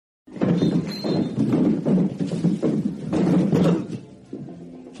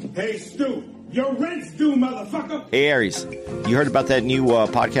Hey, Stu, your rent's due, motherfucker. Hey, Aries, you heard about that new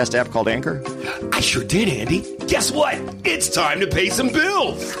podcast app called Anchor? I sure did, Andy. Guess what? It's time to pay some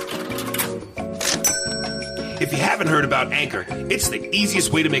bills. If you haven't heard about Anchor, it's the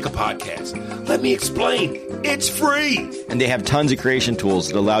easiest way to make a podcast. Let me explain. It's free. And they have tons of creation tools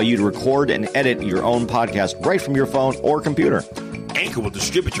that allow you to record and edit your own podcast right from your phone or computer. Anchor will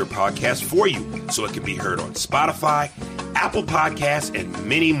distribute your podcast for you so it can be heard on Spotify, Apple Podcasts, and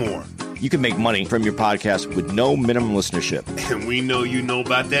many more. You can make money from your podcast with no minimum listenership. And we know you know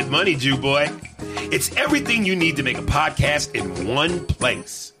about that money, Jew boy. It's everything you need to make a podcast in one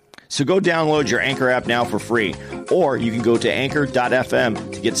place. So go download your Anchor app now for free, or you can go to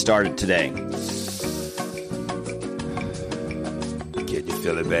anchor.fm to get started today. Can you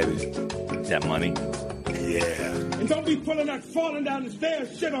feel it, baby? That money? Yeah. And don't be pulling that falling down the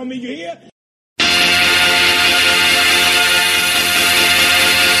stairs shit on me, you hear?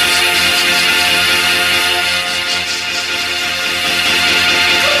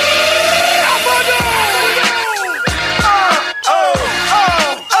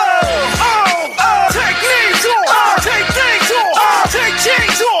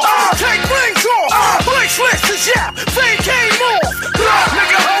 Yeah, fame came off.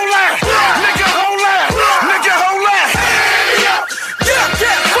 Nigga, hold on. Nigga, hold on. Nigga, hold on. Get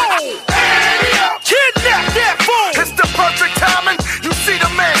that phone. Kidnap that phone. It's the perfect timing. You see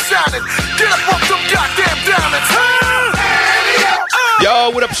the man shining. Get up off them goddamn diamonds. Yo,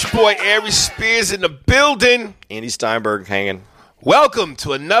 what up, it's your boy Aries Spears in the building. Andy Steinberg hanging. Welcome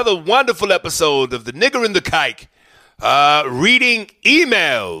to another wonderful episode of the Nigger in the Kike. Reading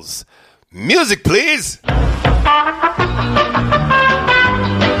emails. Music, please.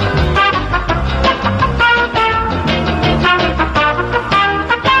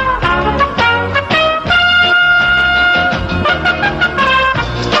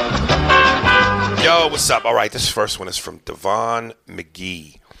 Yo, what's up? All right, this first one is from Devon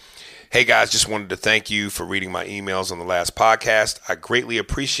McGee. Hey guys, just wanted to thank you for reading my emails on the last podcast. I greatly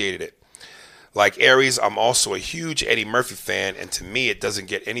appreciated it. Like Aries, I'm also a huge Eddie Murphy fan, and to me, it doesn't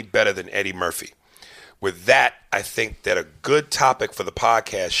get any better than Eddie Murphy. With that, I think that a good topic for the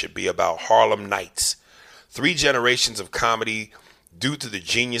podcast should be about Harlem Nights. 3 generations of comedy due to the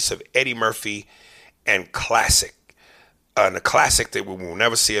genius of Eddie Murphy and a classic that we will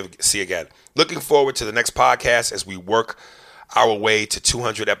never see again. Looking forward to the next podcast as we work our way to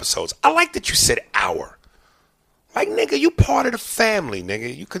 200 episodes. I like that you said our. Like, nigga, you part of the family,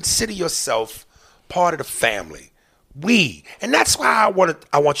 nigga. You consider yourself part of the family. And that's why I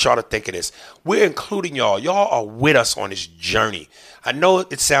want y'all to think of this. We're including y'all. Y'all are with us on this journey. I know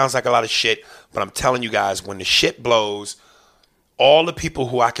it sounds like a lot of shit, but I'm telling you guys, when the shit blows, all the people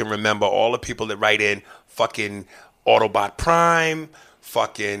who I can remember, all the people that write in, fucking Autobot Prime,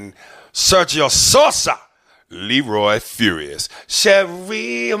 fucking Sergio Sosa, Leroy Furious,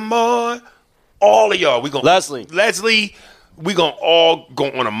 Sherry Amore, all of y'all. Leslie, we gonna all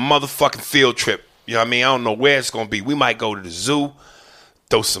go on a motherfucking field trip. You know what I mean? I don't know where it's going to be. We might go to the zoo,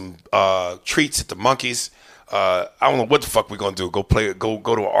 throw some treats at the monkeys. I don't know what the fuck we're going to do. Go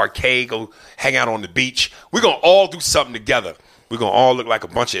to an arcade, go hang out on the beach. We're going to all do something together. We're going to all look like a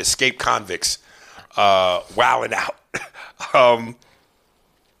bunch of escaped convicts wilding out.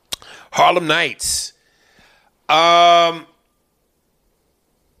 Harlem Nights. I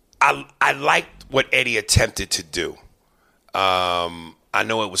liked what Eddie attempted to do. I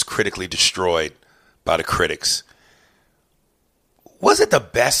know it was critically destroyed by the critics. Was it the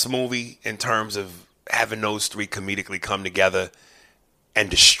best movie in terms of having those 3 comedically come together and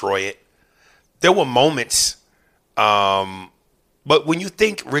destroy it? There were moments, but when you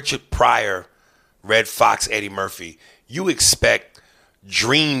think Richard Pryor, Red Fox, Eddie Murphy, you expect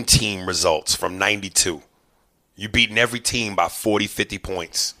dream team results from 92. You beating every team by 40, 50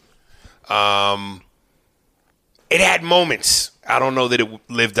 points. It had moments. I don't know that it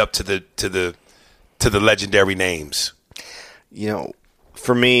lived up to the legendary names. You know,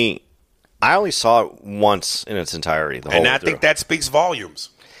 for me, I only saw it once in its entirety. And I think that speaks volumes.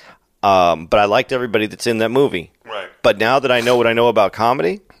 But I liked everybody that's in that movie. Right. But now that I know what I know about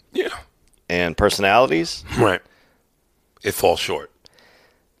comedy, and personalities, right, it falls short.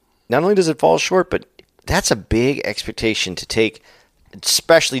 Not only does it fall short, but that's a big expectation to take,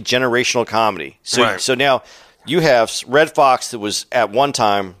 especially generational comedy. So now you have Red Fox, that was at one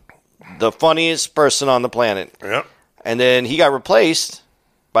time the funniest person on the planet. Yep. And then he got replaced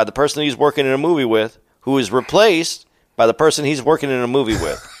by the person he's working in a movie with, who is replaced by the person he's working in a movie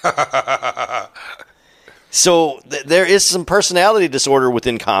with. So there is some personality disorder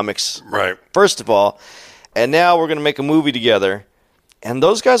within comics. Right. First of all. And now we're going to make a movie together. And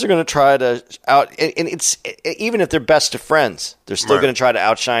those guys are going to try to and it's even if they're best of friends, they're still Right. going to try to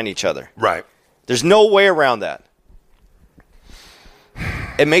outshine each other. Right. There's no way around that.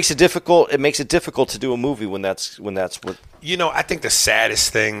 It makes it difficult. It makes it difficult to do a movie when that's what. You know, I think the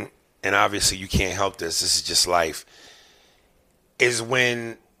saddest thing, and obviously you can't help this is just life, is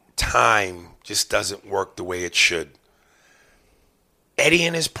when time just doesn't work the way it should. Eddie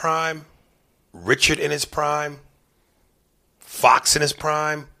in his prime, Richard in his prime, Fox in his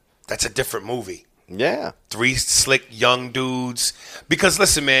prime, that's a different movie. Yeah. 3 slick young dudes. Because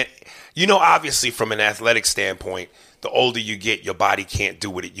listen, man, you know, obviously from an athletic standpoint, the older you get, your body can't do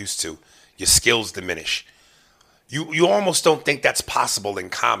what it used to. Your skills diminish. You almost don't think that's possible in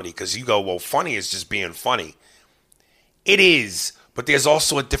comedy because you go, well, funny is just being funny. It is, but there's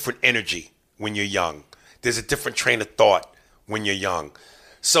also a different energy when you're young. There's a different train of thought when you're young.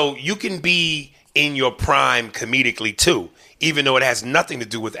 So you can be in your prime comedically too, even though it has nothing to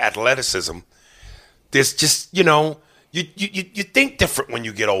do with athleticism. There's just, you know, you think different when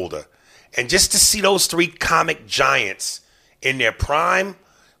you get older. And just to see those 3 comic giants in their prime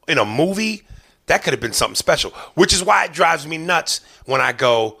in a movie, that could have been something special. Which is why it drives me nuts when I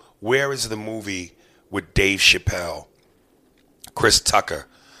go, where is the movie with Dave Chappelle, Chris Tucker,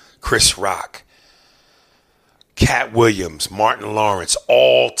 Chris Rock, Cat Williams, Martin Lawrence,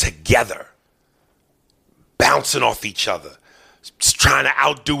 all together, bouncing off each other, trying to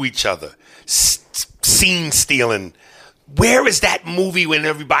outdo each other, scene stealing. Where is that movie when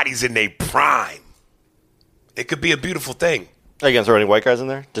everybody's in their prime? It could be a beautiful thing. Are you going to throw any white guys in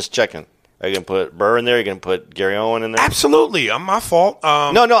there? Just checking. Are you going to put Burr in there? Are you going to put Gary Owen in there? Absolutely. I'm my fault.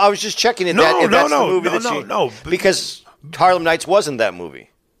 No, I was just checking if that's the movie No. Because Harlem Nights wasn't that movie.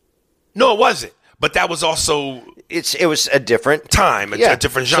 No, it wasn't. But that was also It was a different time, a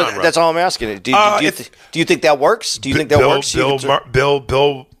different genre. So that's all I'm asking. Do you think that works? Do you think that works?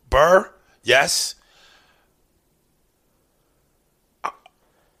 Bill Burr? Yes.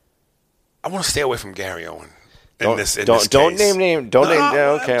 I want to stay away from Gary Owen in this case. Don't name.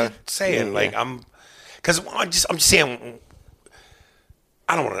 Okay. I'm just saying, because I'm just saying,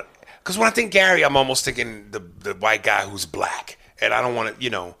 I don't want to. Because when I think Gary, I'm almost thinking the white guy who's black, and I don't want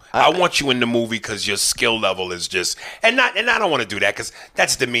to. I want you in the movie because your skill level is just, and I don't want to do that because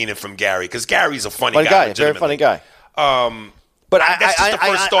that's demeaning from Gary. Because Gary's a funny guy, very funny guy. But that's just the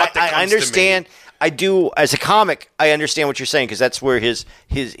first thought that comes I understand. to me. I do, as a comic, I understand what you're saying because that's where his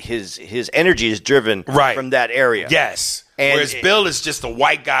energy is driven from that area. Yes. Whereas Bill is just a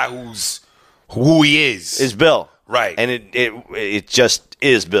white guy who he is. Is Bill. Right. And it just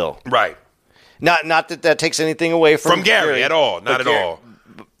is Bill. Right. Not that takes anything away from Gary at all. Not at all.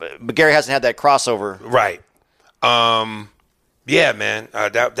 But Gary hasn't had that crossover. Right. Yeah, man.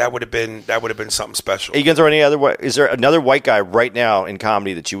 That would have been something special. Are you gonna throw any other? Is there another white guy right now in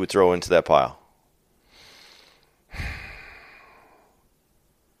comedy that you would throw into that pile?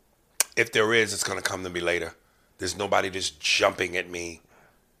 If there is, it's going to come to me later. There's nobody just jumping at me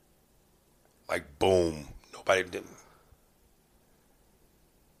like boom. Nobody did.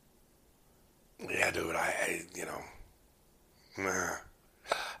 Yeah, dude.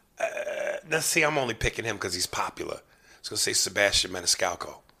 Let's see. I'm only picking him because he's popular. I was going to say Sebastian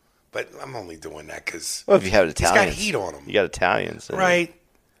Maniscalco, but I'm only doing that because if you have Italians, he's got heat on him. You got Italians, right?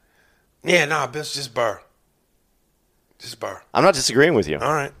 Yeah, nah. Bill's just Burr. Just Burr. I'm not disagreeing with you.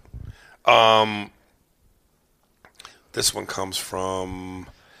 All right. This one comes from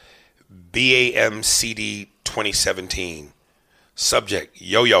BAMCD 2017. Subject,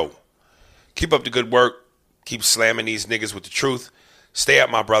 yo. Keep up the good work. Keep slamming these niggas with the truth. Stay up,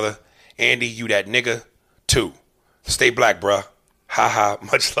 my brother. Andy, you that nigga, too. Stay black, bruh. Ha.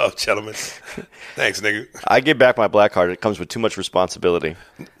 Much love, gentlemen. Thanks, nigga. I give back my black card. It comes with too much responsibility.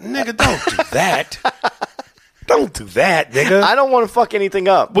 Nigga, don't do that. Don't do that, nigga. I don't want to fuck anything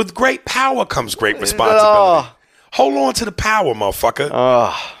up. With great power comes great responsibility. Hold on to the power, motherfucker.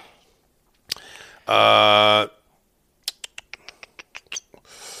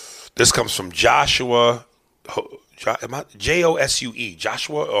 This comes from Joshua. Josue.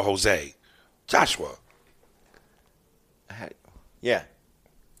 Joshua or Jose? Joshua. Yeah.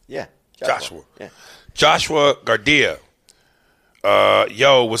 Joshua. Yeah. Joshua Gardia.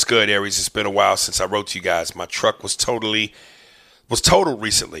 Yo, what's good, Aries? It's been a while since I wrote to you guys. My truck was totaled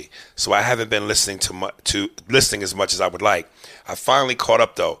recently, so I haven't been listening to listening as much as I would like. I finally caught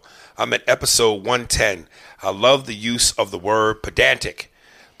up though. I'm at episode 110. I love the use of the word pedantic.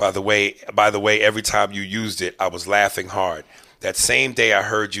 By the way, every time you used it, I was laughing hard. That same day I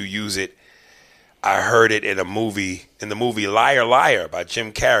heard you use it, I heard it in the movie Liar Liar by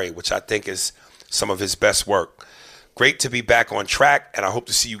Jim Carrey, which I think is some of his best work. Great to be back on track, and I hope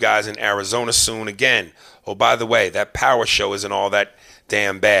to see you guys in Arizona soon again. Oh, by the way, that Power show isn't all that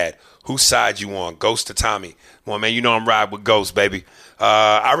damn bad. Whose side you on, Ghost or Tommy? Come on, man, you know I'm riding with Ghost, baby.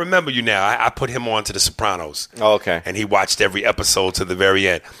 I remember you now. I put him on to The Sopranos. Oh, okay. And he watched every episode to the very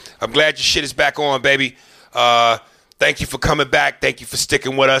end. I'm glad your shit is back on, baby. Thank you for coming back. Thank you for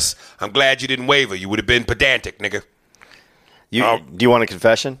sticking with us. I'm glad you didn't waver. You would have been pedantic, nigga. Do you want a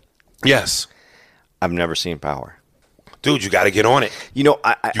confession? Yes. I've never seen Power. Dude, you got to get on it. You know,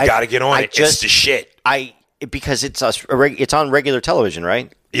 you got to get on it. It's the shit. Because it's on regular television,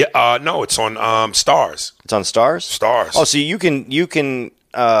 right? Yeah. No, it's on Stars. It's on Stars. Stars. Oh, so you can.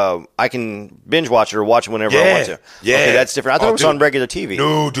 I can binge watch it or watch it whenever I want to. Yeah. Okay, that's different. I thought it was on regular TV.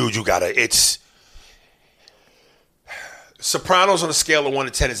 No, dude, you gotta. It's Sopranos on a scale of 1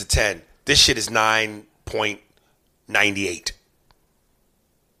 to 10 is a 10. This shit is 9.98.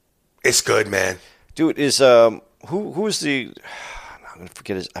 It's good, man. Dude, is who's the? I'm gonna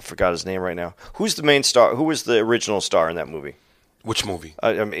forget I forgot his name right now. Who's the main star? Who was the original star in that movie? Which movie?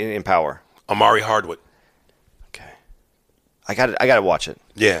 In Power. Amari Hardwick. Okay. I got to watch it.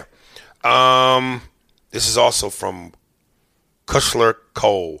 Yeah. This is also from Kushler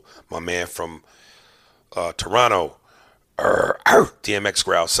Cole, my man from Toronto. DMX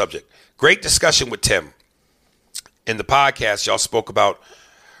growl subject. Great discussion with Tim. In the podcast, y'all spoke about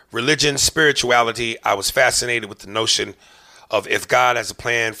religion, spirituality. I was fascinated with the notion of if God has a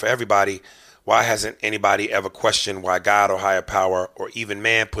plan for everybody, why hasn't anybody ever questioned why God or higher power or even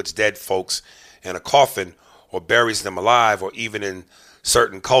man puts dead folks in a coffin or buries them alive, or even in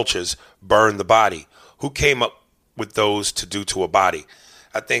certain cultures burn the body? Who came up with those to do to a body?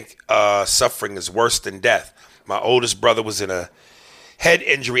 I think suffering is worse than death. My oldest brother was in a head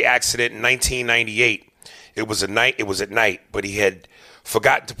injury accident in 1998. It was at night, but he had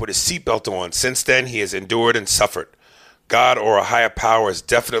forgotten to put his seatbelt on. Since then, he has endured and suffered. God or a higher power is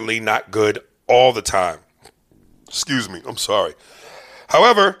definitely not good all the time. Excuse me, I'm sorry.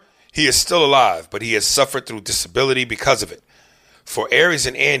 However, he is still alive, but he has suffered through disability because of it. For Aries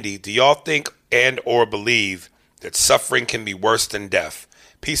and Andy, do y'all think and or believe that suffering can be worse than death?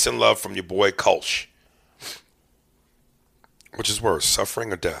 Peace and love from your boy Kulsh. Which is worse,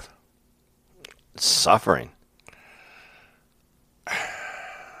 suffering or death? Suffering.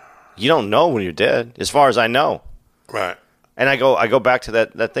 You don't know when you're dead, as far as I know. Right. And I go back to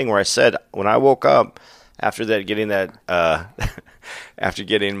that thing where I said when I woke up after after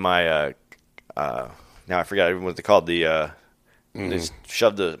getting my now I forgot what they called they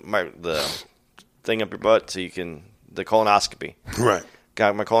shoved the thing up your butt so you can the colonoscopy. Right.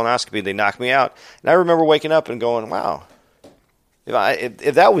 Got my colonoscopy. They knocked me out, and I remember waking up and going, "Wow,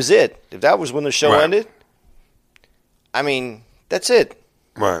 if that was it, if that was when the show ended, I mean, that's it."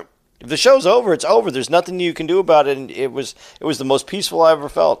 Right. If the show's over, it's over. There's nothing you can do about it. And it was the most peaceful I ever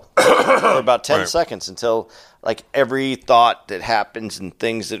felt for about 10 seconds until like every thought that happens and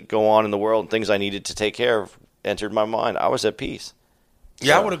things that go on in the world and things I needed to take care of entered my mind. I was at peace.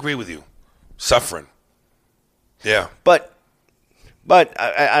 Yeah, I would agree with you. Suffering. Yeah. But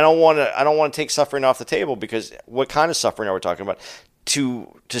I don't want to take suffering off the table, because what kind of suffering are we talking about?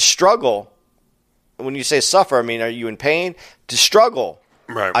 To struggle. When you say suffer, I mean, are you in pain? To struggle.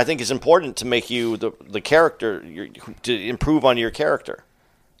 Right. I think is important to make you the character, to improve on your character.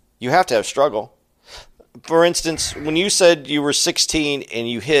 You have to have struggle. For instance, when you said you were 16 and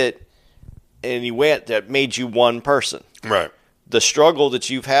you hit and you went, that made you one person. Right. The struggle that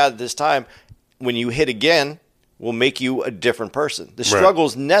you've had this time, when you hit again, will make you a different person. The struggle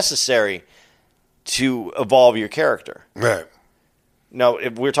is necessary to evolve your character. Right. Now,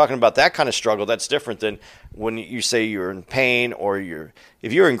 if we're talking about that kind of struggle, that's different than when you say you're in pain, or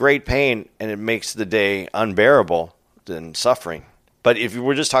if you're in great pain and it makes the day unbearable, then suffering. But if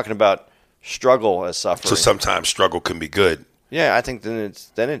we're just talking about struggle as suffering, so sometimes struggle can be good. Yeah, I think then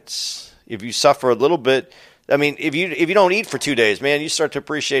it's if you suffer a little bit. I mean, if you don't eat for 2 days, man, you start to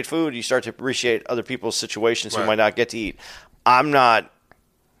appreciate food. You start to appreciate other people's situations who might not get to eat. I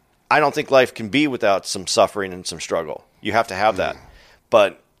don't think life can be without some suffering and some struggle. You have to have that.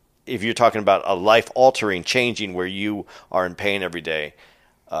 But if you're talking about a life-altering, changing, where you are in pain every day,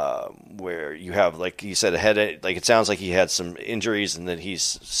 where you have, like you said, a headache, like it sounds like he had some injuries and that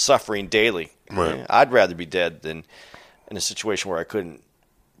he's suffering daily. Right. I'd rather be dead than in a situation where I couldn't.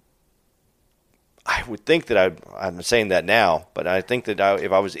 I would think that I'm saying that now, but I think that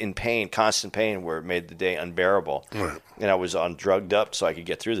if I was in pain, constant pain, where it made the day unbearable, and I was drugged up so I could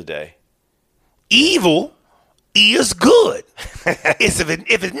get through the day. Evil is good.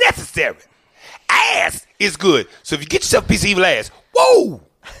 if it's necessary. Ass is good. So if you get yourself a piece of evil ass, whoa.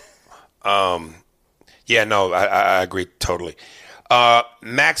 Yeah, no, I agree totally.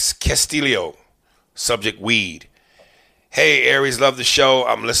 Max Castillo, subject weed. Hey, Aries, love the show.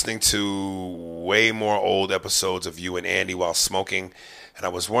 I'm listening to way more old episodes of you and Andy while smoking, and I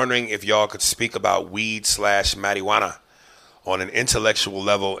was wondering if y'all could speak about weed/marijuana on an intellectual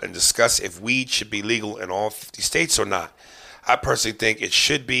level and discuss if weed should be legal in all 50 states or not. I personally think it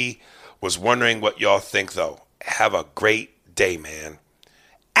should be. Was wondering what y'all think, though. Have a great day, man.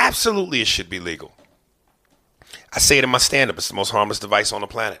 Absolutely, it should be legal. I say it in my stand-up. It's the most harmless device on the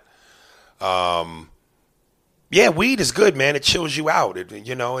planet. Yeah, weed is good, man. It chills you out.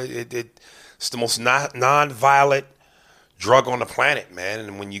 It's the most non-violent drug on the planet, man.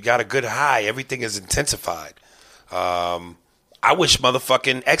 And when you got a good high, everything is intensified. I wish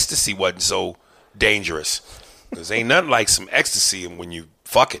motherfucking ecstasy wasn't so dangerous. Because ain't nothing like some ecstasy when you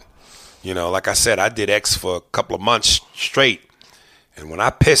fucking. Like I said, I did X for a couple of months straight. And when I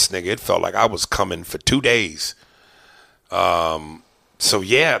pissed, nigga, it felt like I was coming for 2 days. So,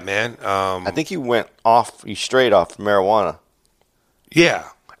 yeah, man. I think you strayed off marijuana. Yeah.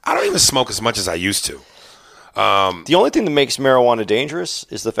 I don't even smoke as much as I used to. The only thing that makes marijuana dangerous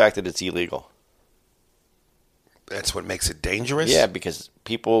is the fact that it's illegal. That's what makes it dangerous? Yeah, because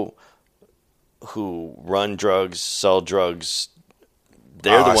people who run drugs, sell drugs,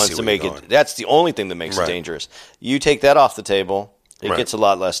 they're the ones that make it. That's the only thing that makes it dangerous. You take that off the table, it gets a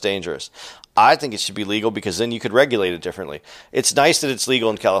lot less dangerous. I think it should be legal because then you could regulate it differently. It's nice that it's legal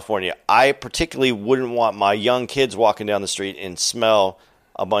in California. I particularly wouldn't want my young kids walking down the street and smell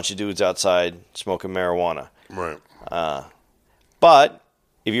a bunch of dudes outside smoking marijuana. Right. But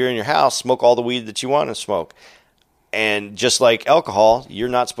if you're in your house, smoke all the weed that you want to smoke. And just like alcohol, you're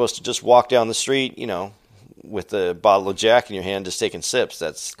not supposed to just walk down the street, with a bottle of Jack in your hand, just taking sips.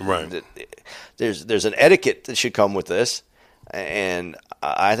 That's right. There's an etiquette that should come with this, and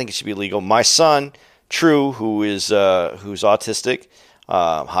I think it should be legal. My son, True, who's autistic,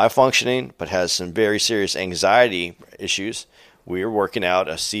 high functioning, but has some very serious anxiety issues. We're working out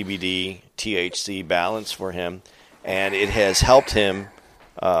a CBD THC balance for him, and it has helped him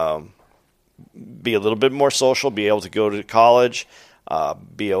be a little bit more social, be able to go to college,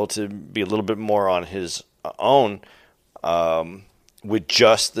 be able to be a little bit more on his own with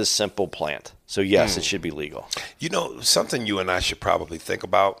just this simple plant. So, yes, it should be legal. Something you and I should probably think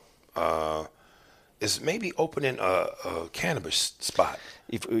about is maybe opening a cannabis spot.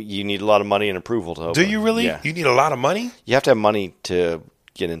 You need a lot of money and approval to open. Do you really? Yeah. You need a lot of money? You have to have money to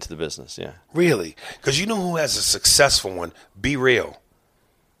get into the business, yeah. Really? Because you know who has a successful one? Be Real.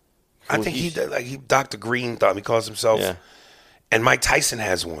 I think he Dr. Green thought he calls himself. Yeah. And Mike Tyson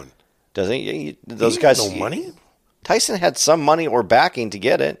has one. Does he? Those guys. No money? Tyson had some money or backing to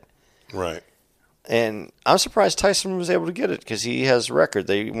get it. Right. And I'm surprised Tyson was able to get it because he has a record.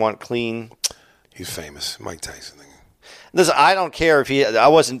 They want clean. He's famous, Mike Tyson. Listen, I don't care if he. I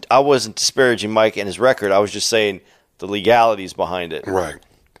wasn't disparaging Mike and his record. I was just saying the legalities behind it. Right.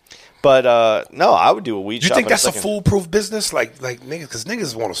 But no, I would do a weed shop. You think that's a foolproof business, like niggas? Because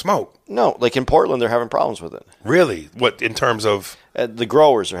niggas want to smoke. No, like in Portland, they're having problems with it. Really? What in terms of the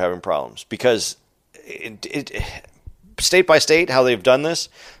growers are having problems because state by state, how they've done this,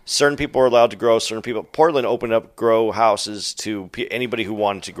 certain people are allowed to grow. Certain people. Portland opened up grow houses to anybody who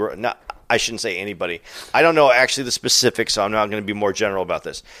wanted to grow. Not, I shouldn't say anybody. I don't know actually the specifics, so I'm not going to be more general about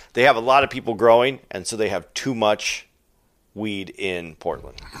this. They have a lot of people growing, and so they have too much weed in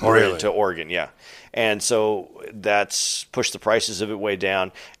Portland or into Oregon, yeah. And so that's pushed the prices of it way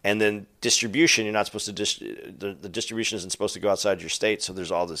down. And then distribution, you're not supposed to the distribution isn't supposed to go outside your state, so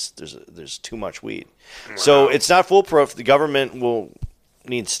there's all this there's too much weed. Wow. So it's not foolproof. The government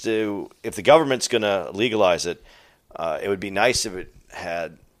if the government's going to legalize it, it would be nice if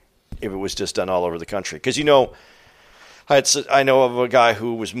it was just done all over the country. Because I know of a guy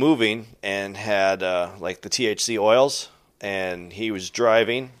who was moving and had like the THC oils, and he was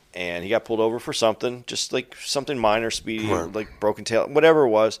driving and he got pulled over for something, just like something minor, speeding, like broken tail, whatever it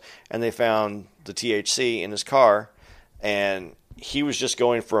was, and they found the THC in his car, and he was just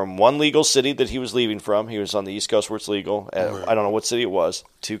going from one legal city that he was leaving from. He was on the East Coast where it's legal. I don't know what city it was,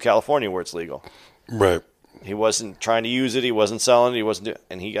 to California where it's legal. Right. He wasn't trying to use it. He wasn't selling it.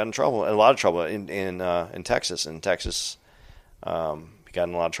 And he got in trouble, a lot of trouble in Texas. In Texas, he got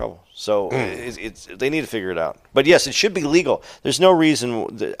in a lot of trouble. So they need to figure it out. But yes, it should be legal. There's no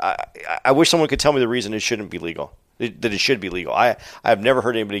reason. I wish someone could tell me the reason it shouldn't be legal. That it should be legal. I have never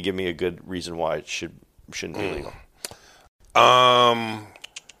heard anybody give me a good reason why it shouldn't be legal.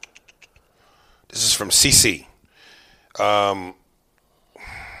 This is from CC.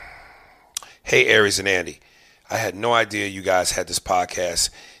 Hey, Aries and Andy. I had no idea you guys had this podcast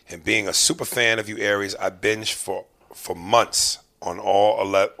And being a super fan of you, Aries, I binged for months on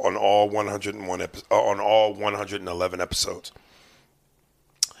all 111 episodes.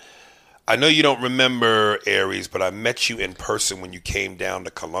 I know you don't remember, Aries, but I met you in person when you came down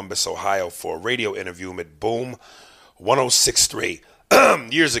to Columbus, Ohio for a radio interview at Boom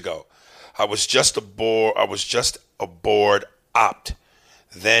 106.3 years ago. I was just a bored opt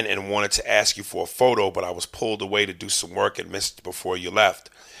then and wanted to ask you for a photo, but I was pulled away to do some work and missed before you left.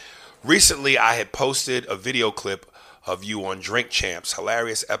 Recently, I had posted a video clip of you on Drink Champs,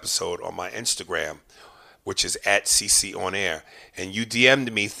 hilarious episode on my Instagram, which is at CC On Air, and you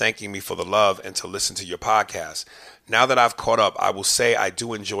DM'd me thanking me for the love and to listen to your podcast. Now that I've caught up, I will say I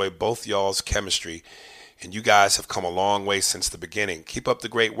do enjoy both y'all's chemistry, and you guys have come a long way since the beginning. Keep up the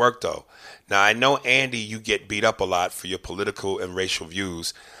great work, though. Now, I know, Andy, you get beat up a lot for your political and racial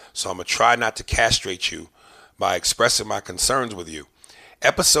views, so I'm going to try not to castrate you by expressing my concerns with you.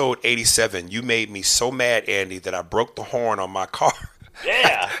 Episode 87, you made me so mad, Andy, that I broke the horn on my car.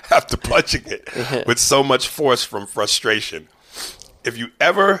 Yeah. After punching it with so much force from frustration. If you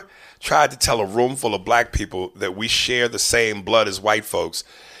ever tried to tell a room full of black people that we share the same blood as white folks,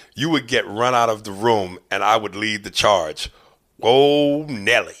 you would get run out of the room and I would lead the charge. Oh,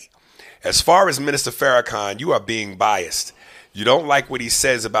 Nelly. As far as Minister Farrakhan, you are being biased. You don't like what he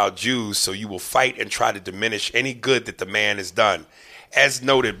says about Jews, so you will fight and try to diminish any good that the man has done. As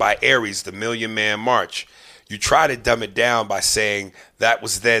noted by Aries, the Million Man March. You try to dumb it down by saying that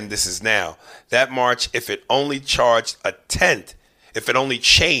was then, this is now. That march, if it only changed a tenth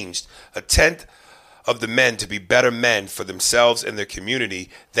of the men to be better men for themselves and their community,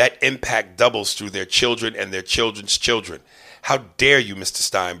 that impact doubles through their children and their children's children. How dare you, Mr.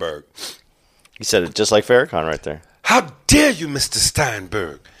 Steinberg? He said it just like Farrakhan right there. How dare you, Mr.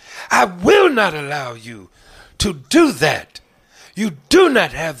 Steinberg? I will not allow you to do that. You do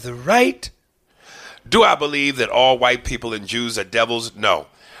not have the right. Do I believe that all white people and Jews are devils? No.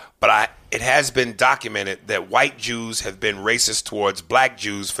 But it has been documented that white Jews have been racist towards black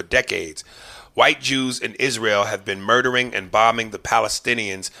Jews for decades. White Jews in Israel have been murdering and bombing the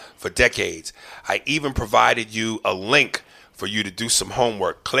Palestinians for decades. I even provided you a link for you to do some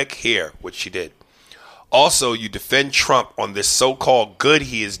homework. Click here, which she did. Also, you defend Trump on this so-called good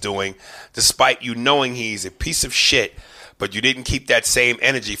he is doing, despite you knowing he's a piece of shit, but you didn't keep that same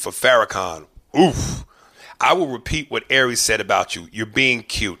energy for Farrakhan. Oof. I will repeat what Aries said about you. You're being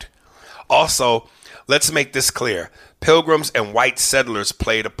cute. Also, let's make this clear. Pilgrims and white settlers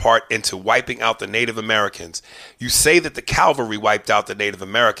played a part into wiping out the Native Americans. You say that the cavalry wiped out the Native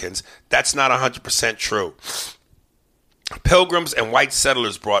Americans. That's not 100% true. Pilgrims and white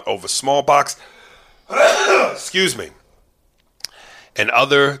settlers brought over smallpox, and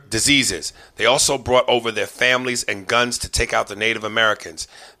other diseases. They also brought over their families and guns to take out the Native Americans.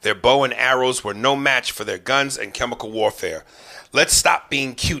 Their bow and arrows were no match for their guns and chemical warfare. Let's stop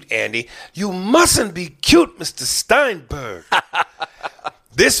being cute, Andy. You mustn't be cute, Mr. Steinberg.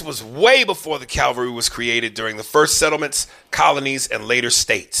 This was way before the cavalry was created, during the first settlements, colonies, and later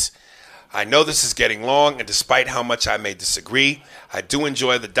states. I know this is getting long, and despite how much I may disagree, I do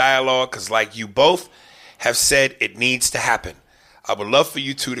enjoy the dialogue because, like you both have said, it needs to happen. I would love for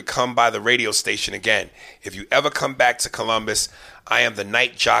you two to come by the radio station again. If you ever come back to Columbus, I am the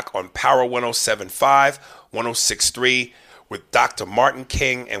night jock on Power 107.5, 106.3 with Dr. Martin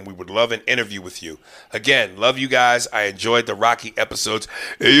King, and we would love an interview with you. Again, love you guys. I enjoyed the Rocky episodes.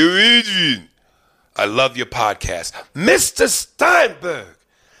 Hey, Adrian, I love your podcast. Mr. Steinberg,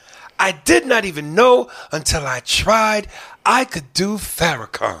 I did not even know until I tried I could do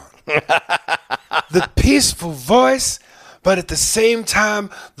Farrakhan. The peaceful voice, but at the same time,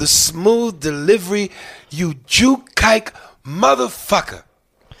 the smooth delivery, you juke-kike motherfucker.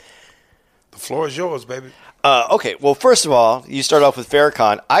 The floor is yours, baby. Okay, well, first of all, you start off with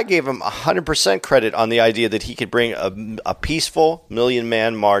Farrakhan. I gave him 100% credit on the idea that he could bring a peaceful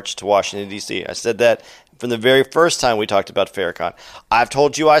million-man march to Washington, D.C. I said that from the very first time we talked about Farrakhan. I've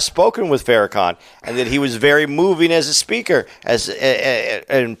told you I've spoken with Farrakhan, and that he was very moving as a speaker,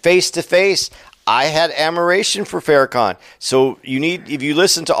 and face-to-face. I had admiration for Farrakhan. So if you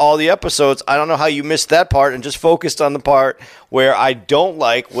listen to all the episodes, I don't know how you missed that part and just focused on the part where I don't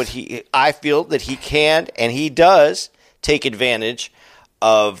like I feel that he can and he does take advantage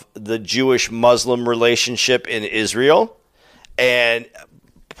of the Jewish-Muslim relationship in Israel and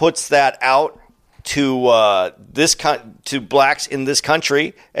puts that out to blacks in this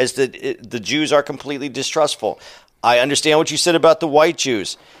country as the Jews are completely distrustful. I understand what you said about the white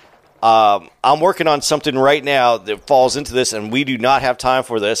Jews. I'm working on something right now that falls into this, and we do not have time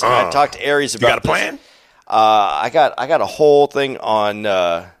for this. And I talked to Aries about. You got a plan? I got a whole thing on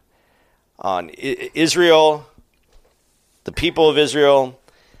Israel, the people of Israel,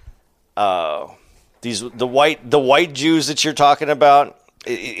 the white Jews that you're talking about.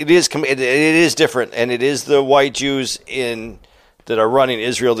 It is different, and it is the white Jews that are running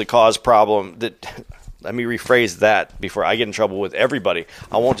Israel that cause problem. Let me rephrase that before I get in trouble with everybody.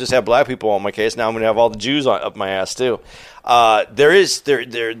 I won't just have black people on my case. Now I'm going to have all the Jews up my ass too. There is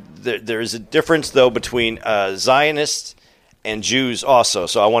a difference though between Zionists and Jews also.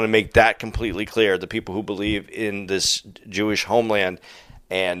 So I want to make that completely clear. The people who believe in this Jewish homeland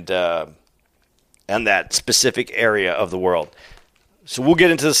and that specific area of the world. So we'll get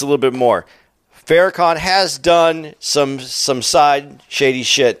into this a little bit more. Farrakhan has done some side shady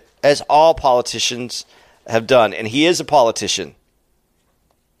shit, as all politicians have done, and he is a politician.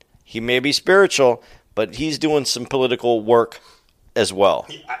 He may be spiritual, but he's doing some political work as well.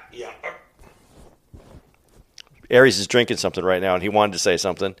 Yeah. Aries is drinking something right now, and he wanted to say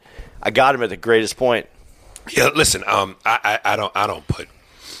something. I got him at the greatest point. Yeah, listen, I don't put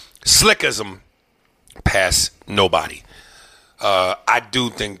slickism past nobody. I do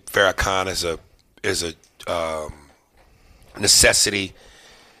think Farrakhan is a necessity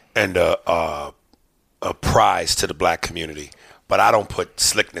and a prize to the black community, but I don't put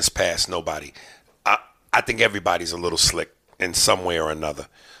slickness past nobody. I think everybody's a little slick in some way or another.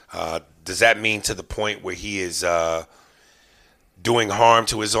 Does that mean to the point where he is doing harm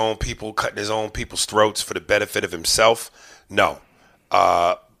to his own people, cutting his own people's throats for the benefit of himself? No.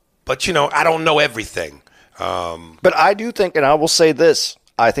 But, I don't know everything. But I do think, and I will say this,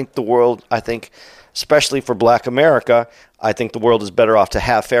 I think especially for black America, I think the world is better off to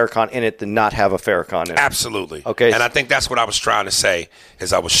have Farrakhan in it than not have a Farrakhan in it. Absolutely. Okay. And I think that's what I was trying to say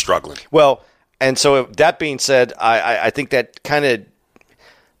as I was struggling. Well, and so that being said, I think that kind of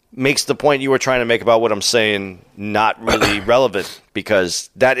makes the point you were trying to make about what I'm saying not really relevant, because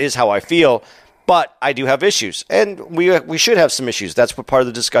that is how I feel. But I do have issues, and we should have some issues. That's what part of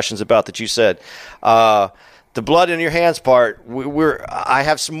the discussion's about that you said. The blood in your hands part, I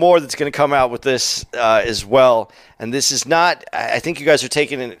have some more that's going to come out with this as well. And this is not, I think you guys are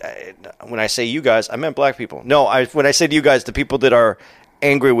taking it, when I say you guys, I meant black people. No, when I say to you guys, the people that are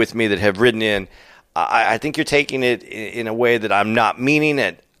angry with me that have written in, I think you're taking it in a way that I'm not meaning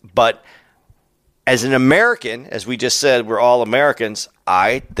it. But as an American, as we just said, we're all Americans,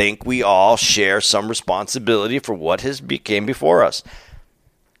 I think we all share some responsibility for what came before us.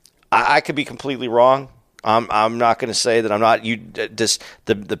 I could be completely wrong. I'm not going to say that I'm not.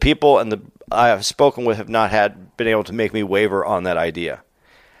 The people and I have spoken with have not been able to make me waver on that idea,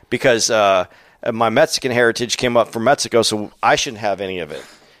 because my Mexican heritage came up from Mexico, so I shouldn't have any of it.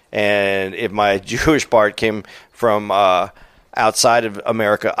 And if my Jewish part came from outside of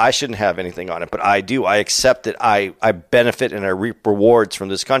America, I shouldn't have anything on it. But I do. I accept that I benefit and I reap rewards from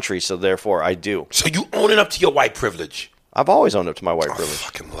this country, so therefore I do. So you owning up to your white privilege? I've always owned up to my white privilege. I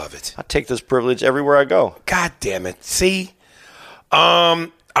fucking love it. I take this privilege everywhere I go. God damn it. See? All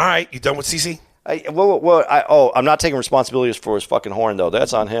right. You done with CC? I'm not taking responsibilities for his fucking horn, though.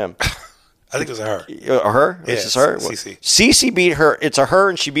 That's on him. I think it was a her. Her? Yeah, Is this her? CC. CC beat her. It's a her,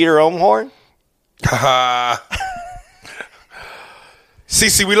 and she beat her own horn?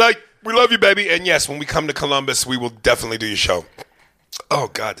 CC, we love you, baby. And yes, when we come to Columbus, we will definitely do your show. Oh,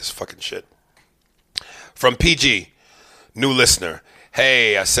 God, this fucking shit. From PG. New listener.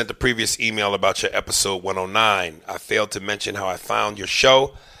 Hey, I sent a previous email about your episode 109. I failed to mention how I found your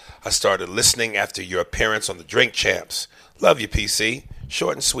show. I started listening after your appearance on the Drink Champs. Love you, PC.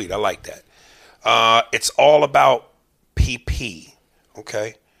 Short and sweet. I like that. It's all about PP.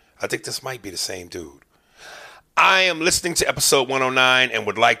 Okay? I think this might be the same dude. I am listening to episode 109 and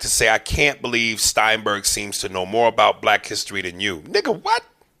would like to say I can't believe Steinberg seems to know more about black history than you. Nigga, what?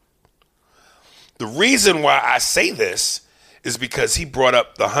 The reason why I say this is because he brought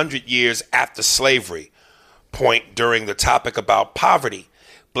up the 100 years after slavery point during the topic about poverty.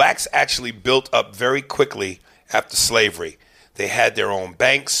 Blacks actually built up very quickly after slavery. They had their own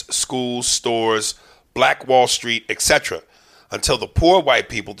banks, schools, stores, Black Wall Street, etc., until the poor white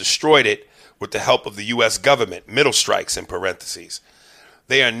people destroyed it with the help of the U.S. government, middle strikes in parentheses.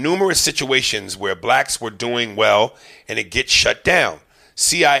 There are numerous situations where blacks were doing well and it gets shut down.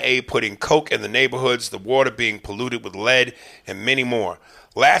 CIA putting coke in the neighborhoods, the water being polluted with lead, and many more.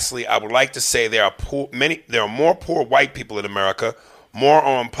 Lastly, I would like to say there are more poor white people in America, more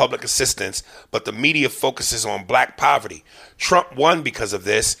on public assistance, but the media focuses on black poverty. Trump won because of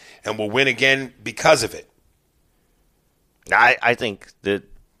this and will win again because of it. I think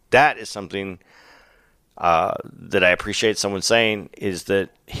that is something that I appreciate someone saying, is that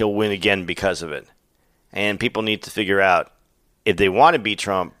he'll win again because of it. And people need to figure out, if they want to beat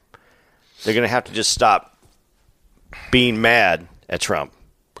Trump, They're going to have to just stop being mad at Trump.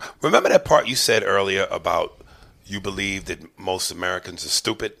 Remember that part you said earlier about you believe that most Americans are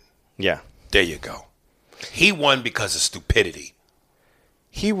stupid? Yeah. There you go. He won because of stupidity.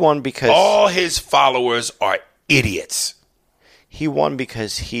 He won because... all his followers are idiots. He won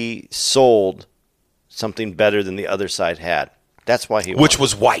because he sold something better than the other side had. That's why he won. Which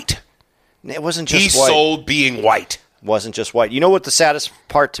was white. It wasn't just He white. sold being white. Wasn't just white. You know what the saddest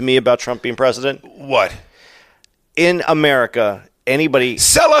part to me about Trump being president? What? In America, anybody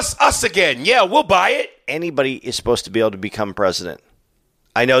Sell us again. Yeah, we'll buy it. anybody is supposed to be able to become president.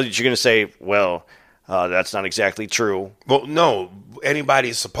 I know that you're going to say, well, that's not exactly true. Well, no. Anybody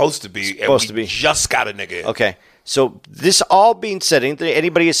is supposed to be. Supposed and to we be. just got a nigga in. Okay. So this all being said,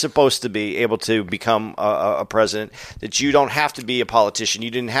 anybody is supposed to be able to become a president, that you don't have to be a politician.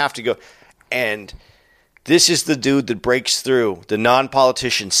 You didn't have to go. And this is the dude that breaks through. The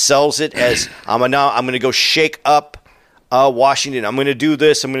non-politician sells it as, I'm going to go shake up Washington. I'm going to do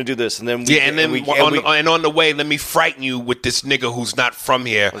this. I'm going to do this. And then and on the way, let me frighten you with this nigga who's not from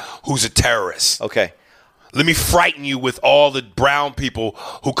here, who's a terrorist. Okay. Let me frighten you with all the brown people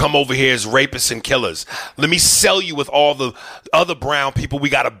who come over here as rapists and killers. Let me sell you with all the other brown people we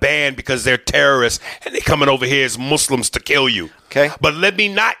got to ban because they're terrorists and they're coming over here as Muslims to kill you. Okay. But let me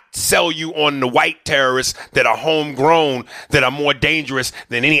not sell you on the white terrorists that are homegrown, that are more dangerous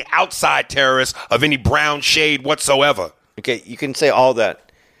than any outside terrorists of any brown shade whatsoever. Okay, you can say all that.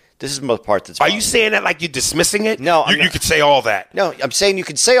 This is the part that's... Are you saying that like you're dismissing it? No, I'm you not. could say all that. No, I'm saying you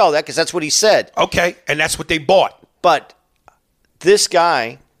can say all that because that's what he said. Okay, and that's what they bought. But this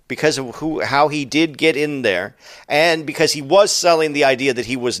guy, because of how he did get in there, and because he was selling the idea that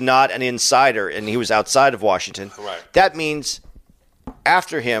he was not an insider and he was outside of Washington, Right. That means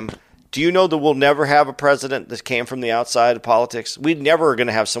after him, do you know that we'll never have a president that came from the outside of politics? We never are going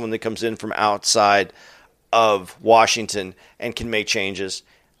to have someone that comes in from outside of Washington and can make changes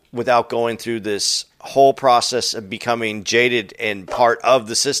without going through this whole process of becoming jaded and part of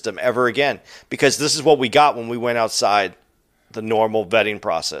the system ever again. Because this is what we got when we went outside the normal vetting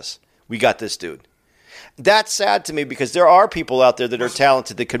process. We got this dude. That's sad to me because there are people out there that are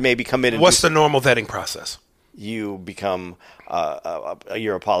talented that could maybe come in and What's the normal vetting process? You become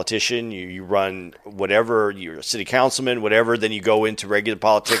you're a politician, you run whatever, you're a city councilman, whatever, then you go into regular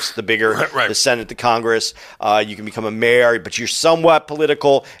politics, the bigger, Right. the Senate, the Congress, you can become a mayor, but you're somewhat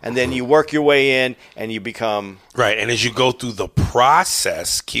political, and then you work your way in, and you become... Right, and as you go through the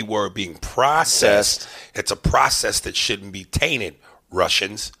process, keyword being processed, it's a process that shouldn't be tainted.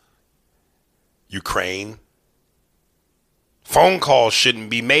 Russians, Ukraine, phone calls shouldn't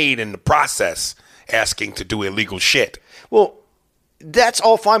be made in the process asking to do illegal shit. Well, that's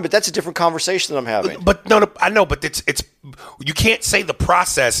all fine, but that's a different conversation that I'm having. But no, I know, but it's you can't say the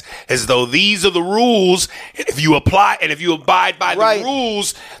process as though these are the rules, and if you apply and if you abide by Right. the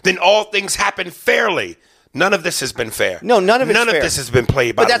rules, then all things happen fairly. None of this has been fair. No, none of it's None fair. of this has been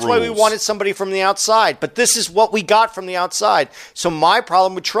played by But that's the why rules. we wanted somebody from the outside. But this is what we got from the outside. So my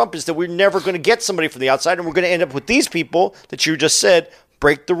problem with Trump is that we're never going to get somebody from the outside, and we're going to end up with these people that you just said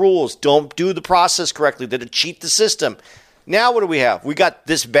break the rules, don't do the process correctly, that cheat the system. Now what do we have? We got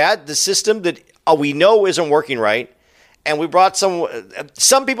the system that we know isn't working right, and we brought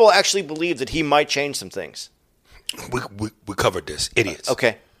some people actually believe that he might change some things. We covered this. Idiots.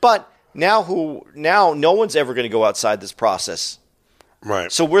 Okay, but now no one's ever going to go outside this process.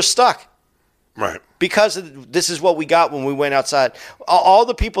 Right. So we're stuck. Right. Because this is what we got when we went outside. All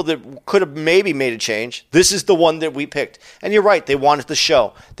the people that could have maybe made a change, this is the one that we picked. And you're right. They wanted the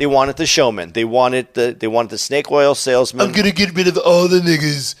show. They wanted the showman. They wanted the snake oil salesman. I'm gonna get rid of all the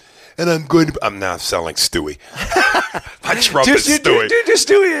niggas, and I'm now sounding Stewie. I Trump is Stewie. Just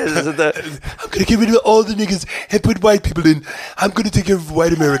do it. I'm gonna get rid of all the niggas and put white people in. I'm gonna take care of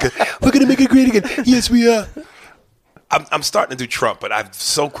white America. We're gonna make it great again. Yes, we are. I'm starting to do Trump, but I've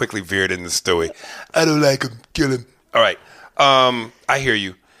so quickly veered into Stewie. I don't like him. Kill him. All right. I hear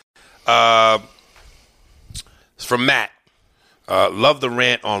you. It's from Matt. Love the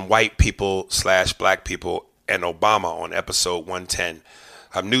rant on white people / black people and Obama on episode 110.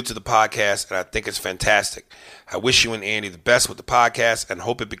 I'm new to the podcast, and I think it's fantastic. I wish you and Andy the best with the podcast and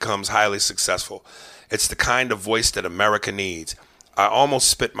hope it becomes highly successful. It's the kind of voice that America needs. I almost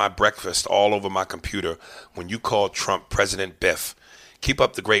spit my breakfast all over my computer when you called Trump President Biff. Keep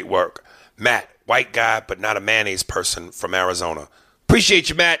up the great work. Matt, white guy, but not a mayonnaise person from Arizona. Appreciate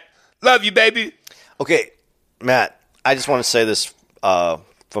you, Matt. Love you, baby. Okay, Matt, I just want to say this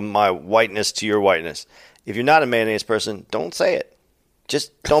from my whiteness to your whiteness. If you're not a mayonnaise person, don't say it.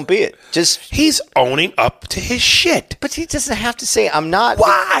 Just don't be it. He's owning up to his shit. But he doesn't have to say I'm not.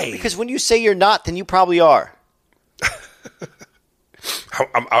 Why? Because when you say you're not, then you probably are.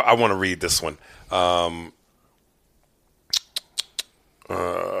 I want to read this one.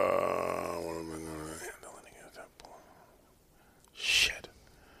 Shit.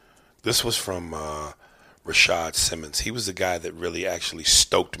 This was from Rashad Simmons. He was the guy that really actually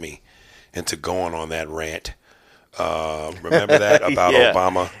stoked me into going on that rant. Remember that about Yeah.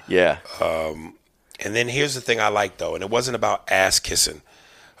 Obama? Yeah. And then here's the thing I like, though, and it wasn't about ass kissing.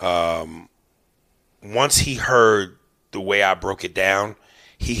 Once he heard the way I broke it down,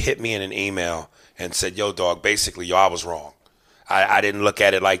 he hit me in an email and said, yo, dog, basically, I was wrong. I didn't look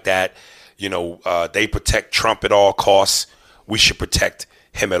at it like that. You know, they protect Trump at all costs. We should protect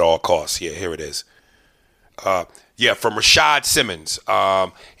him at all costs. Yeah, here it is. From Rashad Simmons.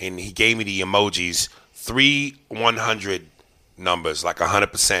 And he gave me the emojis, 3 100 numbers, like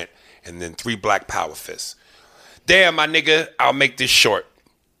 100%, and then 3 black power fists. Damn, my nigga, I'll make this short.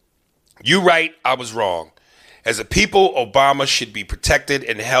 You right, I was wrong. As a people, Obama should be protected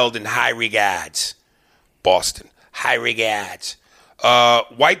and held in high regards. Boston, high regards.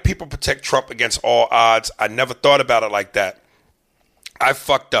 White people protect Trump against all odds. I never thought about it like that. I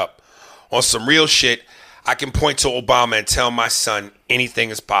fucked up. On some real shit, I can point to Obama and tell my son anything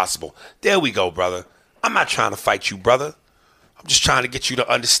is possible. There we go, brother. I'm not trying to fight you, brother. I'm just trying to get you to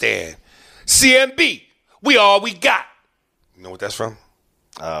understand. CMB, we all we got. You know what that's from?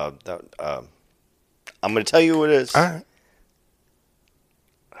 I'm going to tell you what it is. All right.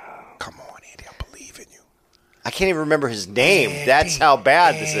 Come on, Andy. I believe in you. I can't even remember his name. That's how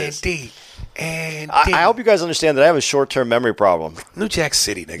bad this is. Andy. I hope you guys understand that I have a short-term memory problem. New Jack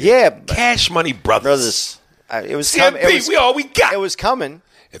City, nigga. Yeah. Cash Money Brothers. It was CMB, we all we got. It was coming.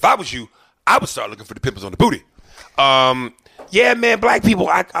 If I was you, I would start looking for the pimpers on the booty. Yeah, man, black people,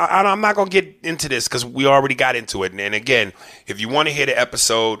 I'm not going to get into this because we already got into it. And again, if you want to hear the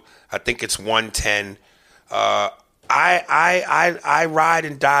episode, I think it's 110. I ride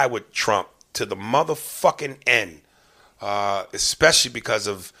and die with Trump to the motherfucking end, especially because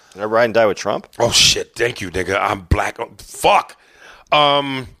of... Did I ride and die with Trump? Oh, shit. Thank you, nigga. I'm black. Oh, fuck.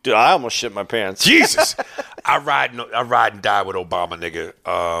 Dude, I almost shit my pants. Jesus. I ride and die with Obama, nigga.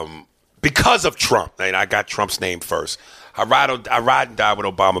 Because of Trump. And I got Trump's name first. I ride and die with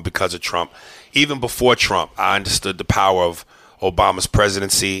Obama because of Trump. Even before Trump, I understood the power of Obama's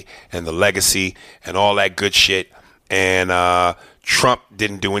presidency and the legacy and all that good shit. And Trump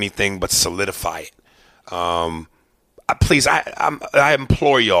didn't do anything but solidify it. Please, I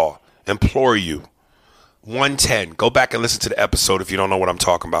implore you, 110, go back and listen to the episode if you don't know what I'm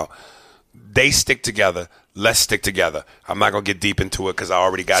talking about. They stick together. Let's stick together. I'm not going to get deep into it because I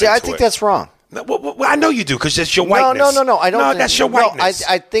already got into it. I think that's wrong. No, well, I know you do because that's your whiteness. No. I don't. No, that's your whiteness.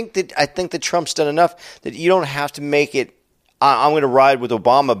 I think that Trump's done enough that you don't have to make it. I'm going to ride with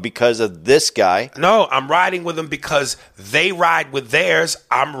Obama because of this guy. No, I'm riding with them because they ride with theirs.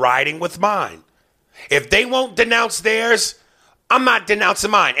 I'm riding with mine. If they won't denounce theirs, I'm not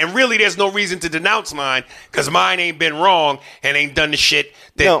denouncing mine. And really, there's no reason to denounce mine because mine ain't been wrong and ain't done the shit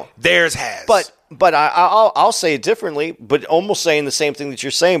that theirs has. But I'll say it differently, but almost saying the same thing that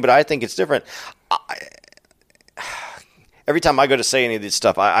you're saying, but I think it's different. Every time I go to say any of this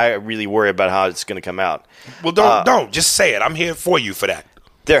stuff, I really worry about how it's going to come out. Well, don't. Just say it. I'm here for you for that.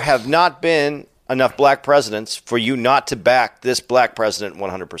 There have not been enough black presidents for you not to back this black president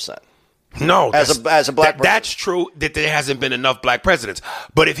 100%. No, as a black president. That's true that there hasn't been enough black presidents.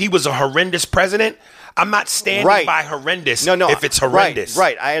 But if he was a horrendous president, I'm not standing by horrendous. No, if it's horrendous.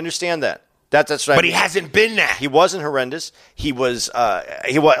 Right. I understand that. That's right. But he hasn't been that. He wasn't horrendous. He was.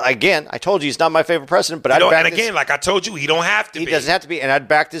 Again, I told you he's not my favorite president. But like I told you, he don't have to. He doesn't have to be. And I'd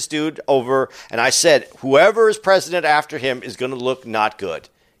back this dude over. And I said, whoever is president after him is going to look not good.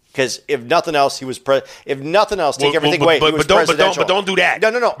 Because if nothing else, he was if nothing else, take everything away. He was presidential. But don't do that.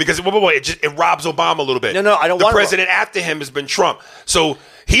 No. Because it robs Obama a little bit. No, I don't want the president after him has been Trump. So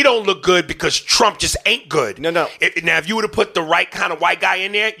he don't look good because Trump just ain't good. No. Now, if you were to put the right kind of white guy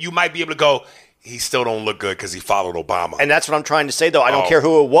in there, you might be able to go, he still don't look good because he followed Obama. And that's what I'm trying to say, though. I don't care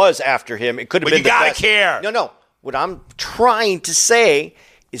who it was after him. It could have been the best. But you gotta care. No. What I'm trying to say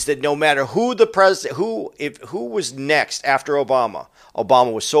is that no matter who the president, who was next after Obama,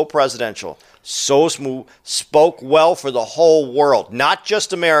 Obama was so presidential, so smooth, spoke well for the whole world, not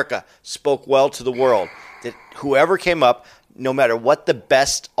just America, spoke well to the world, that whoever came up, no matter what the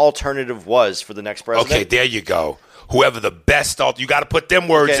best alternative was for the next president. Okay, there you go. Whoever the best you got to put them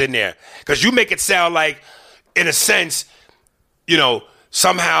words in there. Because you make it sound like, in a sense,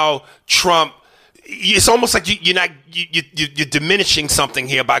 somehow Trump, it's almost like you're diminishing something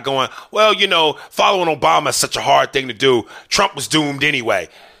here by going, well, following Obama is such a hard thing to do. Trump was doomed anyway.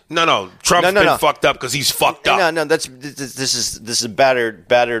 No. Trump's been fucked up because he's fucked up. No. This is battered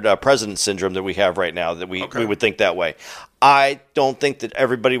president syndrome that we have right now. That we would think that way. I don't think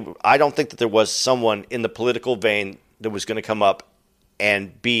that there was someone in the political vein that was going to come up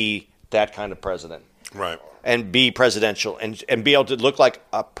and be that kind of president, right? And be presidential and be able to look like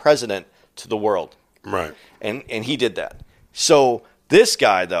a president to the world, right? And he did that. So this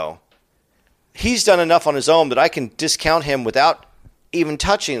guy, though, he's done enough on his own that I can discount him without even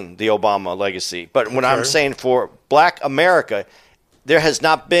touching the Obama legacy. But when I'm saying for Black America, there has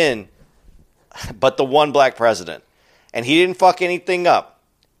not been but the one black president. And he didn't fuck anything up.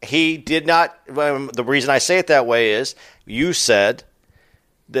 He did not. The reason I say it that way is you said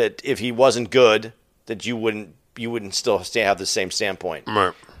that if he wasn't good, that you wouldn't still have the same standpoint.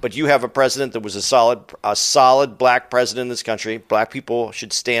 Right. But you have a president that was a solid black president in this country. Black people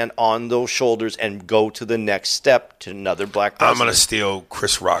should stand on those shoulders and go to the next step to another black president. I'm going to steal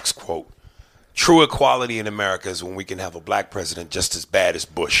Chris Rock's quote. True equality in America is when we can have a black president just as bad as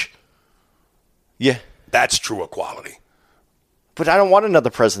Bush. Yeah. That's true equality. But I don't want another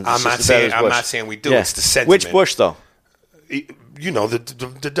president that's just as bad as Bush. I'm not saying we do. Yeah. It's the sentiment. Which Bush, though?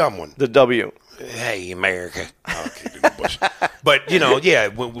 The dumb one. The W. Hey, America. Okay, Bush. But,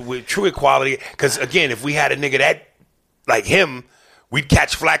 with true equality, because, again, if we had a nigga that, like him, we'd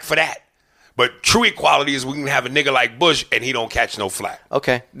catch flack for that. But true equality is we can have a nigga like Bush and he don't catch no flack.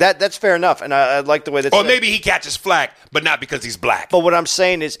 Okay. That's fair enough, and I like the way that's... Or maybe he catches flack, but not because he's black. But what I'm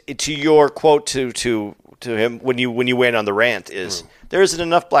saying is, to your quote to him when you went on the rant is... There isn't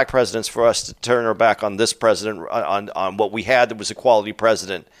enough black presidents for us to turn our back on this president, on what we had that was a quality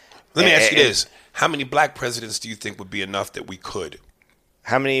president. Let me ask you this. How many black presidents do you think would be enough that we could?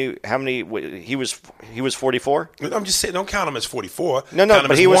 How many? He was 44. I'm just saying, don't count him as 44. No,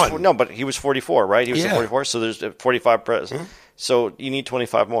 but he was 44, right? He was 44. So there's 45 presidents. Mm-hmm. So you need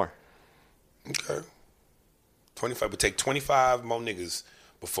 25 more. Okay. 25 would take 25 more niggas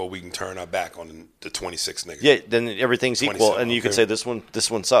before we can turn our back on the 26 niggas. Yeah, then everything's equal, and you can say this one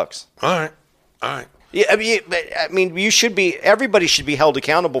sucks. All right. Yeah, I mean, everybody should be held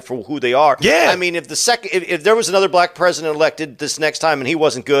accountable for who they are. Yeah. I mean, if there was another black president elected this next time and he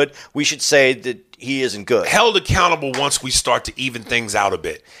wasn't good, we should say that he isn't good. Held accountable once we start to even things out a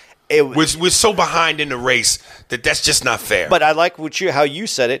bit. We're so behind in the race that's just not fair. But I like how you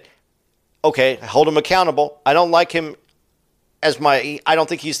said it. Okay, hold him accountable. I don't like him I don't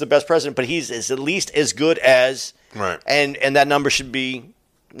think he's the best president, but he's at least as good as. Right. And that number should be,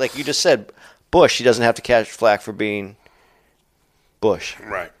 like you just said, Bush. He doesn't have to catch flack for being Bush.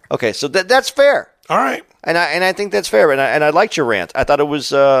 Right. Okay, so that's fair. All right. And I think that's fair. And I liked your rant. I thought it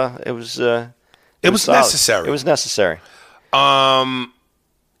was necessary. It was necessary.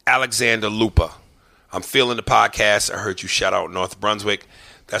 Alexander Lupa. I'm feeling the podcast. I heard you shout out North Brunswick.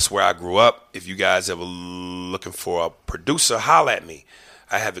 That's where I grew up. If you guys ever looking for a producer, holla at me.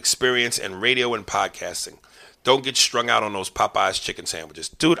 I have experience in radio and podcasting. Don't get strung out on those Popeyes chicken sandwiches.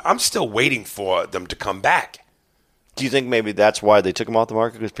 Dude, I'm still waiting for them to come back. Do you think maybe that's why they took them off the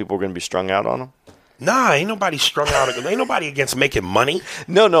market, because people were going to be strung out on them? Nah, ain't nobody strung out. Ain't nobody against making money.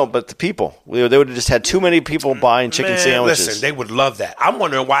 No, but the people. They would have just had too many people buying chicken sandwiches. Listen, they would love that. I'm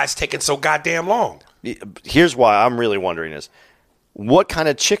wondering why it's taking so goddamn long. Here's why I'm really wondering is, what kind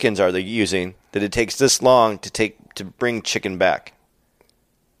of chickens are they using that it takes this long to bring chicken back?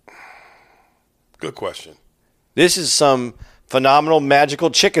 Good question. This is some phenomenal magical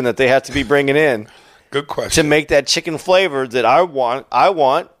chicken that they have to be bringing in. Good question. To make that chicken flavor that I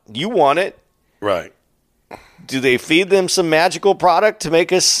want, you want it. Right. Do they feed them some magical product to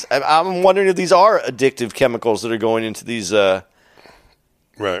make us... I'm wondering if these are addictive chemicals that are going into these... Right.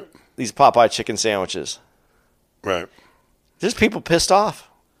 These Popeye chicken sandwiches. Right. There's people pissed off.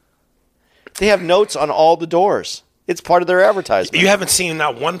 They have notes on all the doors. It's part of their advertisement. You haven't seen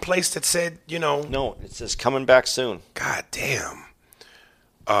not one place that said, No, it says coming back soon. God damn.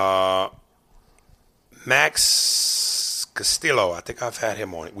 Max Castillo, I think I've had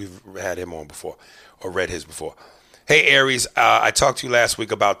him on. We've had him on before, or read his before. Hey, Aries, I talked to you last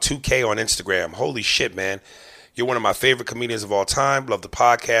week about 2K on Instagram. Holy shit, man. You're one of my favorite comedians of all time. Love the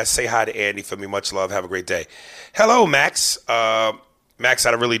podcast. Say hi to Andy for me. Much love. Have a great day. Hello, Max. Max,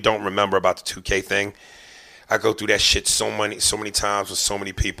 I really don't remember about the 2K thing. I go through that shit so many times with so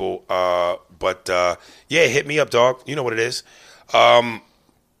many people. But hit me up, dog. You know what it is.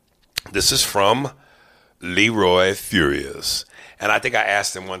 This is from Leroy Furious. And I think I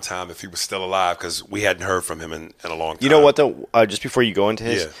asked him one time if he was still alive because we hadn't heard from him in a long time. You know what, though? Just before you go into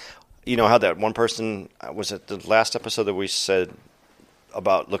his, you know how that one person was it the last episode that we said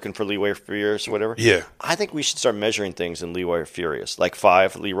about looking for Leroy Furious or whatever? Yeah. I think we should start measuring things in Leroy Furious. Like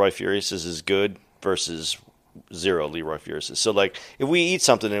 5 Leroy Furiouses is good versus 0 Leroy Furiouses. So like if we eat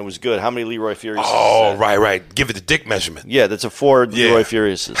something and it was good, how many Leroy Furiouses? Oh, right. Give it the dick measurement. Yeah, that's a 4 Leroy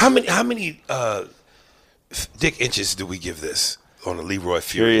Furiouses. How many dick inches do we give this on a Leroy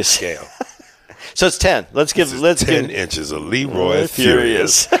Furious scale? So it's 10. Let's give 10 inches of Leroy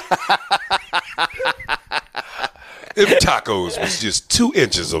Furious. If tacos was just 2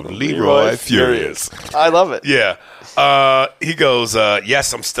 inches of Leroy Furious. I love it. Yeah. He goes,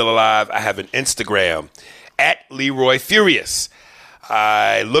 yes, I'm still alive. I have an Instagram at Leroy Furious.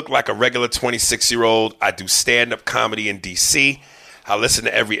 I look like a regular 26-year-old. I do stand-up comedy in D.C. I listen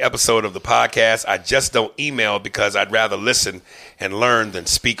to every episode of the podcast. I just don't email because I'd rather listen and learn than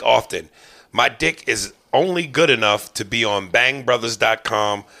speak often. My dick is only good enough to be on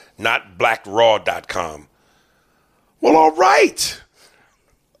bangbrothers.com, not blackraw.com. Well, all right.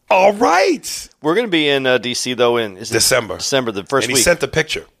 All right. We're going to be in D.C., though, in December, the first and he week. sent the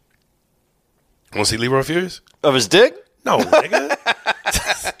picture. Want to see Leroy Furious? Of his dick? No, nigga.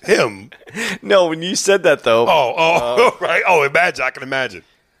 Him. No, when you said that, though. Right. Oh, imagine. I can imagine.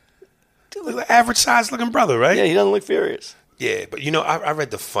 Dude, like an average size looking brother, right? Yeah, he doesn't look furious. Yeah, but you know, I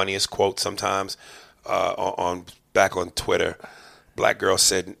read the funniest quote sometimes back on Twitter. Black girl